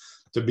to us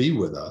to be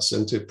with us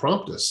and to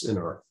prompt us in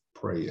our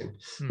praying.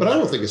 But I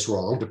don't think it's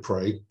wrong to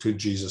pray to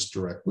Jesus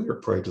directly or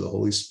pray to the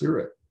Holy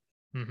Spirit.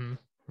 Mm-hmm.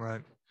 Right.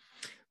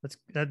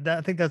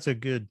 I think that's a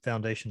good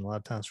foundation a lot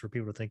of times for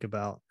people to think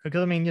about,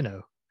 because I mean,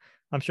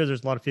 I'm sure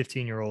there's a lot of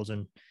 15-year-olds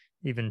and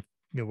even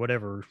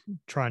whatever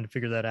trying to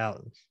figure that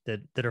out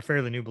that are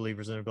fairly new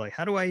believers, and they're like,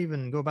 how do I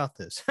even go about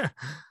this?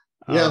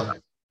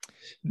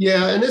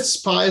 Yeah, and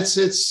it's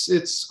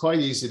quite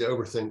easy to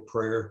overthink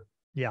prayer.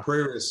 Yeah,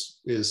 prayer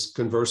is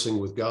conversing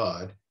with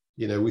God.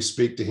 We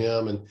speak to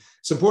him, and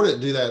it's important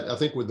to do that, I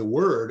think, with the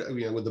word,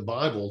 with the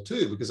Bible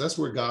too, because that's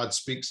where God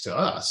speaks to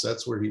us.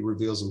 That's where he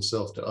reveals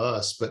himself to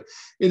us. But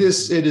it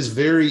is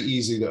very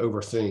easy to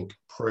overthink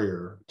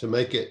prayer, to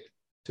make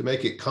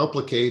it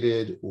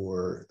complicated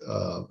or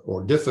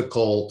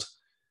difficult.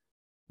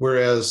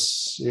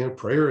 Whereas,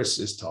 prayer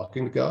is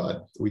talking to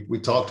God. We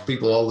talk to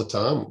people all the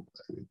time.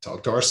 We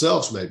talk to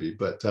ourselves maybe,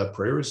 but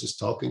prayer is just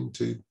talking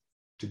to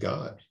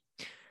God.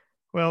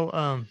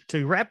 Well,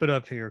 to wrap it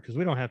up here, because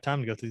we don't have time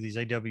to go through these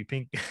A.W.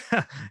 Pink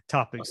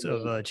topics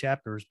of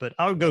chapters, but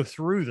I'll go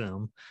through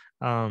them.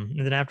 And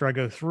then after I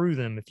go through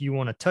them, if you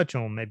want to touch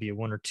on maybe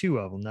one or two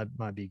of them, that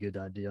might be a good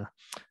idea.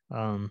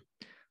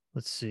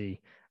 Let's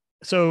see.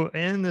 So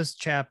in this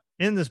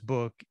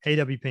book,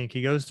 A.W. Pink,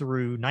 he goes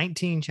through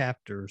 19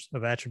 chapters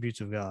of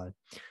attributes of God.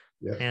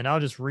 Yeah. And I'll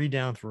just read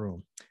down through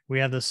them. We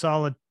have the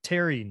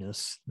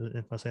solitariness,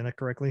 if I'm saying that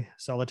correctly,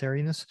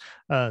 solitariness,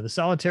 the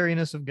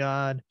solitariness of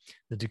God,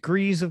 the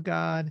degrees of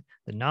God,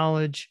 the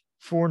knowledge,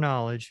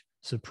 foreknowledge,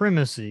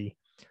 supremacy,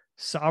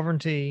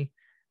 sovereignty,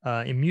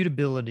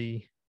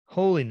 immutability,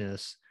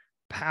 holiness,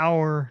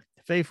 power,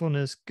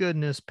 faithfulness,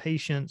 goodness,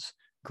 patience,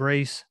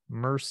 grace,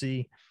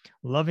 mercy,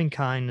 loving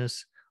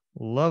kindness,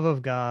 love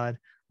of God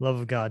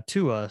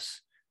to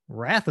us,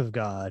 wrath of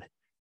God,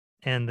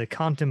 and the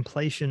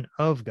contemplation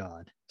of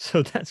God.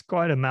 So that's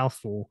quite a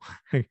mouthful.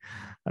 I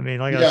mean,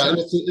 like, yeah,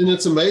 and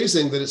it's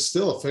amazing that it's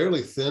still a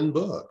fairly thin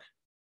book.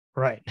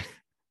 Right.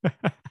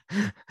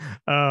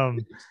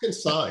 It's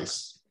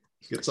concise.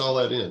 Gets all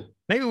that in.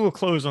 Maybe we'll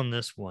close on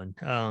this one.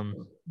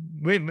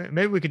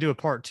 Maybe we could do a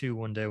part 2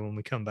 one day when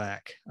we come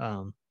back.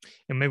 And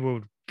maybe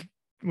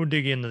we'll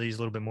dig into these a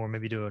little bit more,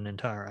 maybe do an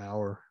entire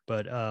hour.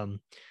 But how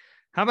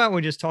about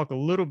we just talk a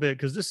little bit,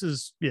 because this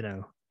is,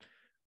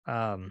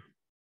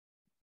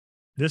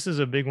 this is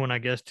a big one, I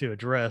guess, to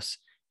address,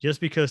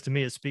 just because to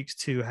me it speaks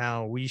to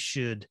how we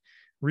should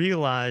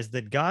realize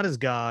that God is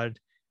God,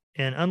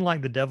 and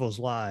unlike the devil's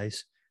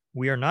lies,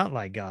 we are not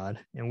like God,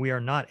 and we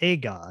are not a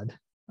God.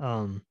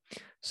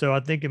 So I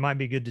think it might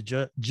be good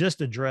to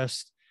just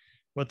address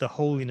what the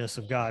holiness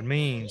of God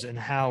means and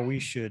how we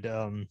should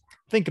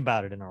think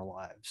about it in our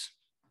lives.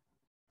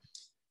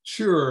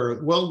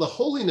 Sure. Well, the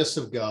holiness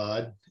of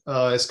God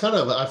is kind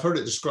of, I've heard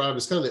it described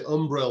as kind of the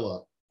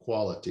umbrella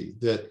quality,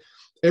 that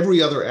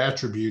every other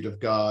attribute of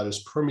God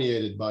is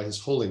permeated by his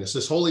holiness.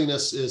 His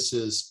holiness is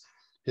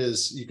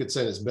his, you could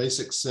say in his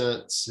basic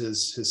sense,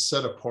 his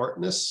set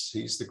apartness.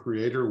 He's the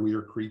creator, we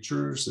are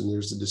creatures, and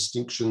there's a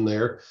distinction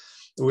there.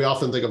 We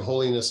often think of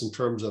holiness in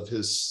terms of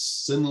his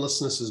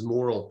sinlessness, his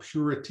moral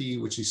purity,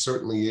 which he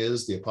certainly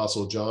is. The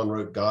Apostle John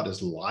wrote, God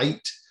is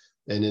light,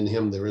 and in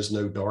him there is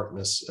no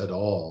darkness at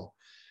all.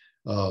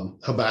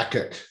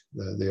 Habakkuk,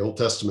 the Old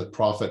Testament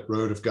prophet,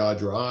 wrote, of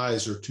God, your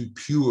eyes are too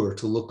pure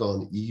to look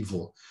on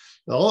evil.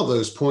 Now, all of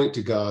those point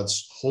to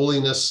God's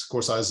holiness. Of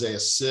course, Isaiah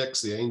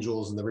 6, the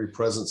angels in the very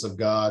presence of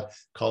God,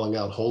 calling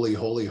out, holy,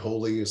 holy,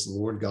 holy is the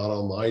Lord God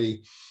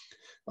Almighty.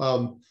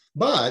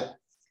 But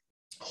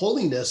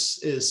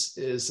holiness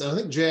is, I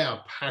think J.I.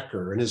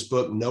 Packer in his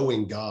book,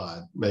 Knowing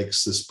God,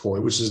 makes this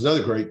point, which is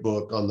another great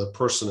book on the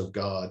person of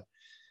God,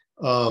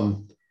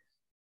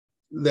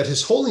 that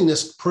his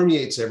holiness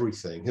permeates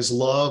everything. His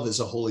love is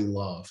a holy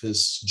love.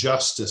 His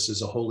justice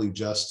is a holy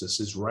justice.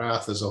 His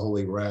wrath is a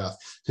holy wrath.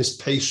 His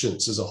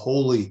patience is a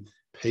holy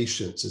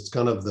patience. It's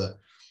kind of the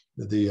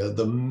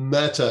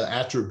meta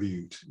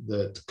attribute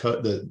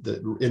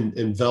that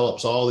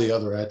envelops all the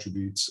other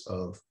attributes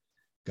of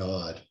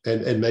God.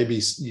 And maybe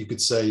you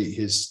could say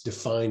his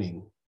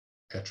defining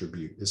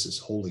attribute is his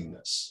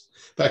holiness.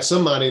 In fact,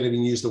 some might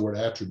even use the word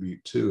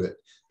attribute to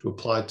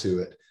apply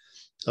to it.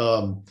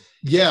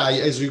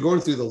 As you're going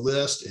through the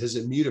list, his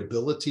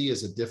immutability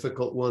is a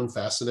difficult one,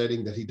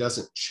 fascinating, that he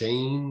doesn't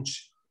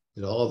change.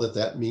 and all that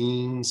that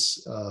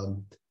means.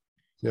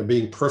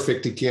 Being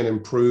perfect, he can't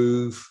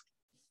improve.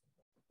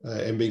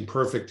 And being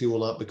perfect, he will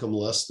not become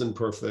less than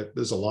perfect.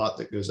 There's a lot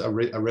that goes. I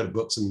read a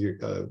book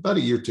about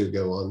a year or two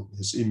ago on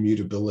his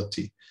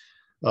immutability.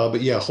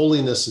 But yeah,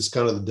 holiness is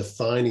kind of the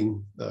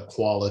defining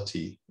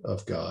quality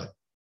of God.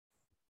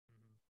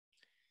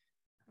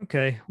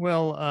 Okay.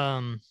 Well,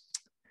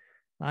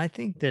 I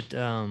think that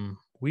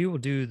we will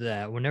do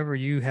that whenever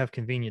you have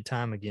convenient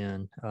time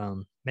again.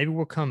 Maybe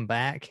we'll come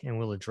back and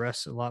we'll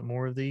address a lot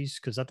more of these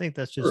because I think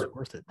that's just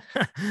worth it.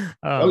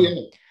 Oh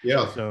yeah,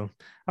 yeah. So,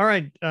 all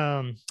right,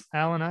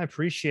 Alan, I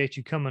appreciate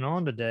you coming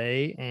on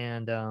today,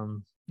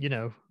 and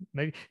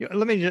maybe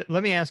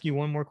let me ask you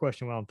one more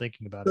question while I'm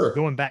thinking about it.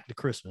 Going back to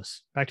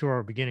Christmas, back to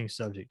our beginning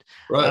subject.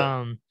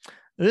 Right.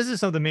 This is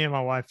something me and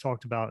my wife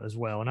talked about as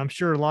well, and I'm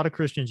sure a lot of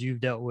Christians you've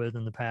dealt with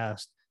in the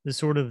past. This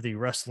sort of the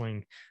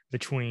wrestling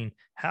between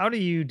how do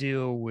you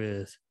deal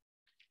with,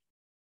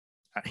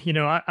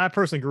 I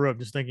personally grew up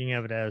just thinking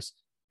of it as,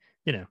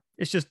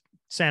 it's just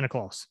Santa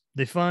Claus,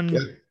 the fun,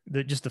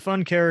 just the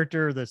fun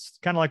character that's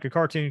kind of like a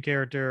cartoon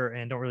character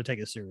and don't really take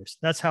it serious.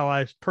 That's how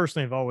I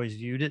personally have always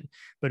viewed it.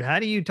 But how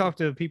do you talk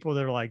to people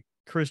that are like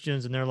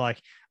Christians and they're like,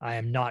 I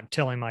am not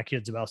telling my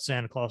kids about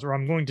Santa Claus, or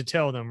I'm going to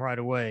tell them right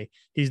away.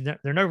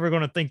 They're never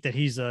going to think that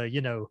he's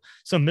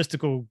some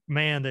mystical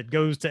man that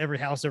goes to every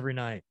house every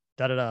night.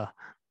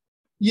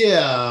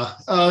 Yeah,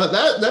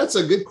 that's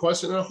a good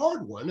question and a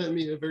hard one. I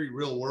mean, a very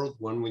real world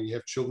one when you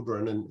have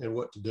children and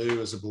what to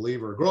do as a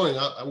believer. Growing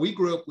up, we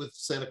grew up with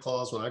Santa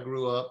Claus when I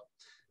grew up.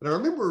 And I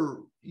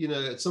remember,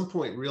 at some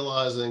point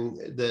realizing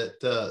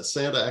that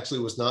Santa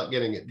actually was not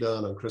getting it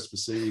done on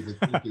Christmas Eve. And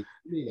thinking,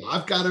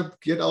 I've got to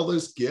get all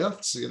those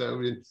gifts,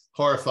 and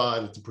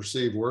horrified at the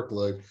perceived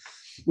workload.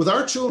 With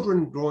our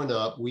children growing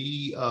up,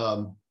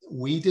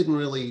 we didn't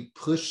really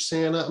push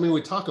Santa. I mean,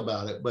 we talk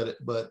about it,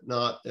 but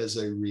not as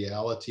a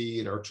reality.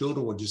 And our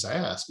children would just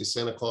ask, is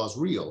Santa Claus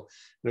real?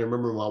 And I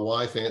remember my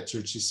wife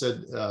answered, she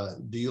said,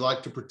 do you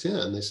like to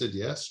pretend? They said,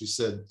 yes. She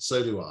said,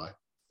 so do I.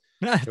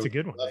 That's a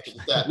good one.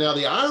 Now,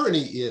 the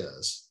irony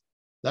is,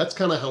 that's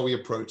kind of how we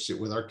approached it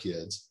with our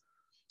kids.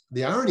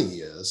 The irony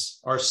is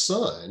our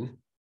son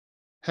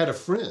had a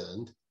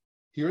friend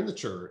here in the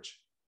church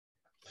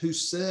who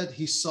said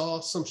he saw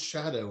some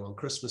shadow on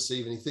Christmas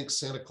Eve and he thinks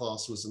Santa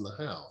Claus was in the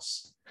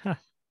house. Huh.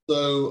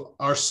 So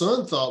our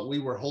son thought we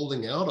were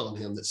holding out on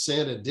him that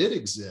Santa did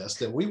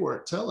exist and we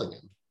weren't telling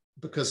him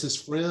because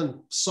his friend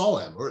saw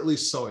him, or at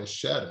least saw his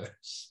shadow.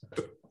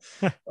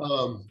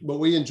 But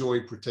we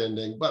enjoyed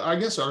pretending. But I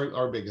guess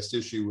our biggest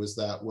issue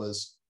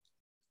was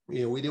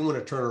we didn't want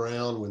to turn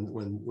around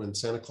when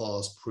Santa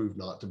Claus proved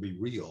not to be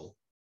real.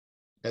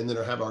 And then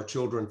have our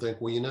children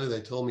think, well,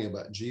 they told me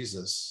about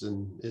Jesus,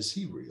 and is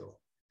he real?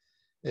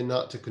 And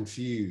not to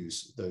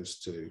confuse those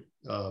two.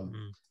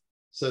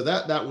 So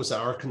that was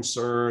our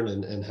concern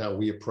and how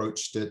we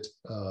approached it.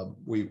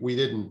 We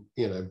didn't,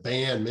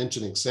 ban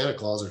mentioning Santa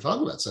Claus or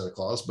talking about Santa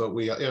Claus, but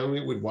we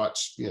would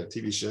watch,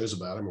 TV shows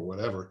about him or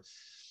whatever,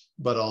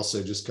 but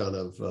also just kind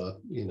of,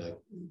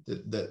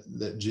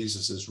 that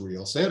Jesus is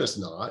real. Santa's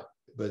not,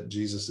 but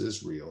Jesus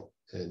is real.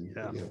 And,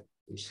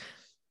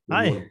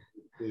 well,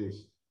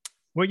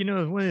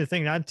 one of the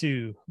things I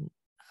do,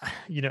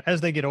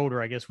 as they get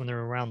older, I guess when they're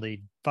around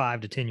the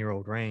 5 to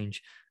 10-year-old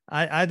range,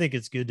 I think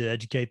it's good to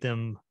educate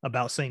them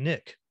about St.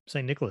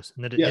 Nicholas,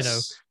 and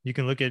that, you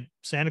can look at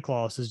Santa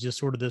Claus as just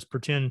sort of this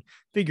pretend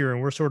figure,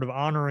 and we're sort of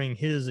honoring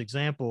his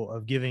example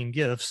of giving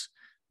gifts,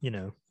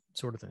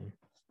 sort of thing.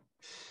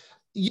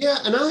 Yeah.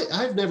 And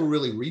I've never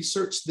really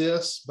researched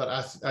this,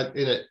 but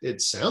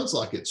it sounds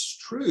like it's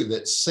true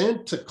that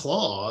Santa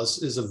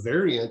Claus is a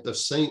variant of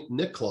St.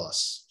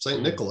 Nicholas,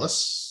 Santa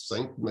Claus.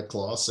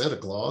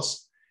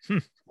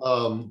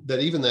 That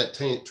even that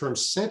term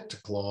Santa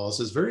Claus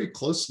is very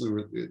closely,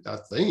 I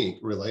think,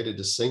 related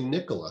to St.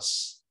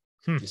 Nicholas.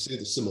 You see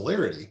the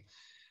similarity.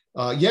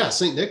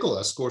 St.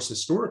 Nicholas, of course,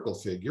 historical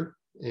figure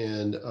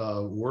and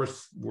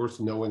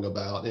worth knowing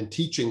about and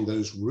teaching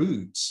those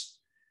roots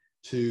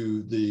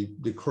to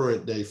the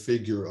current day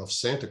figure of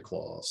Santa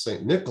Claus.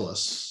 St.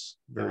 Nicholas,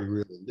 very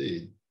real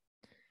indeed.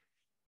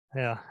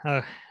 Yeah,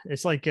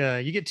 it's like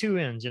you get two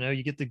ends.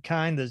 You get the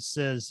kind that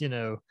says,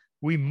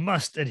 we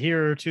must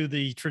adhere to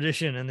the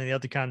tradition, and then the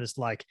other kind that's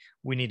like,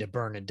 we need to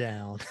burn it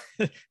down.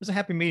 There's a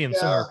happy medium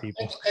somewhere,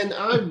 people. And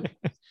I'm,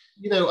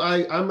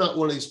 I'm not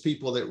one of these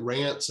people that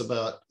rants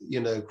about,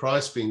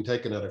 Christ being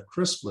taken out of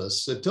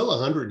Christmas. Until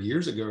 100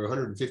 years ago, or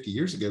 150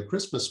 years ago,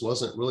 Christmas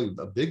wasn't really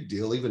a big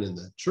deal, even in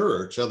the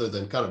church, other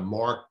than kind of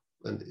marked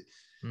and,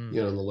 in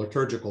the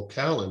liturgical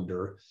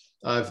calendar.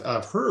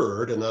 I've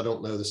heard, and I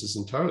don't know this is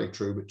entirely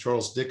true, but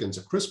Charles Dickens'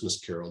 A Christmas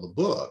Carol, the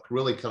book,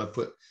 really kind of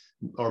put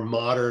our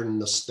modern,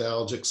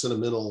 nostalgic,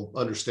 sentimental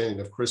understanding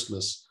of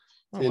Christmas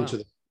into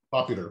the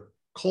popular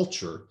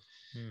culture.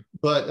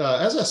 But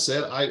as I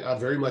said, I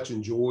very much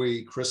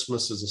enjoy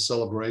Christmas as a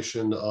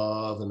celebration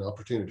of an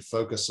opportunity to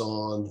focus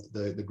on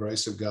the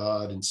grace of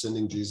God and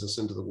sending Jesus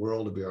into the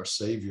world to be our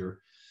Savior.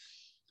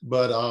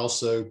 But I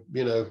also,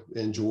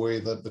 enjoy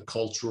the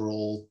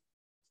cultural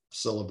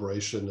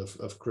celebration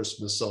of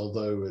Christmas,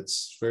 although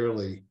it's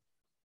fairly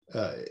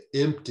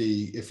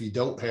empty if you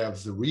don't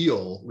have the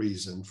real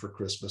reason for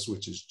Christmas,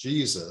 which is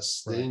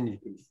Jesus. Right. Then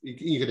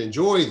you can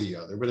enjoy the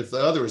other. But if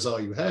the other is all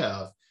you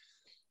have,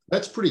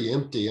 that's pretty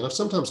empty. And I've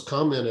sometimes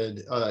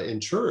commented in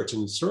church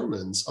and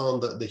sermons on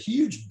the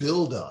huge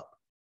buildup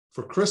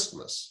for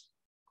Christmas.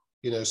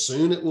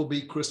 Soon it will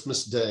be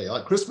Christmas Day.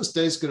 Like Christmas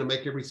Day is going to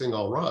make everything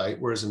all right.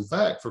 Whereas in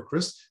fact, for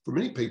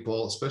many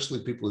people, especially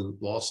people who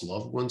lost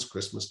loved ones,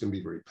 Christmas can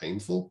be very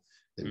painful.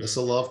 They miss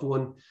a loved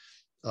one.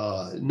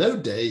 No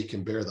day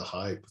can bear the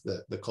hype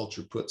that the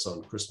culture puts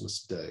on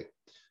Christmas Day.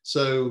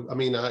 So, I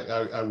mean,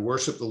 I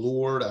worship the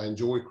Lord. I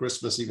enjoy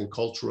Christmas, even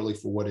culturally,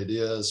 for what it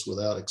is,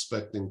 without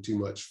expecting too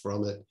much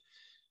from it.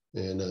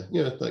 And,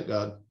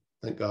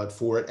 thank God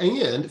for it.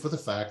 And for the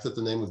fact that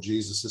the name of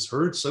Jesus is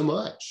heard so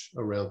much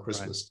around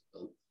Christmas.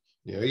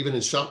 Right. Even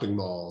in shopping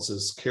malls,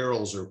 as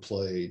carols are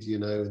played,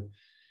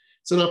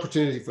 it's an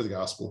opportunity for the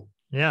gospel.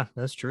 Yeah,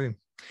 that's true.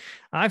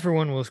 I, for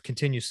one, will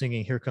continue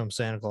singing "Here Comes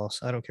Santa Claus."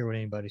 I don't care what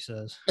anybody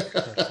says.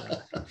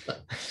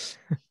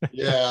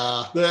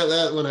 Yeah,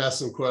 that one has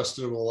some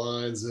questionable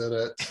lines in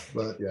it,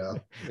 but yeah.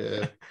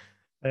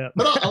 Yeah.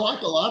 But I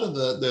like a lot of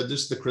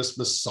the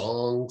Christmas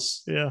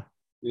songs. Yeah.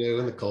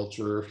 In the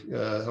culture.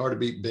 Hard to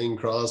beat Bing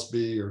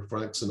Crosby or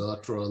Frank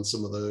Sinatra on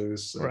some of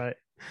those. So. Right.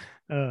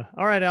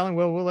 All right, Alan.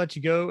 Well, we'll let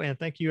you go, and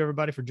thank you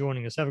everybody for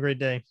joining us. Have a great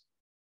day.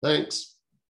 Thanks.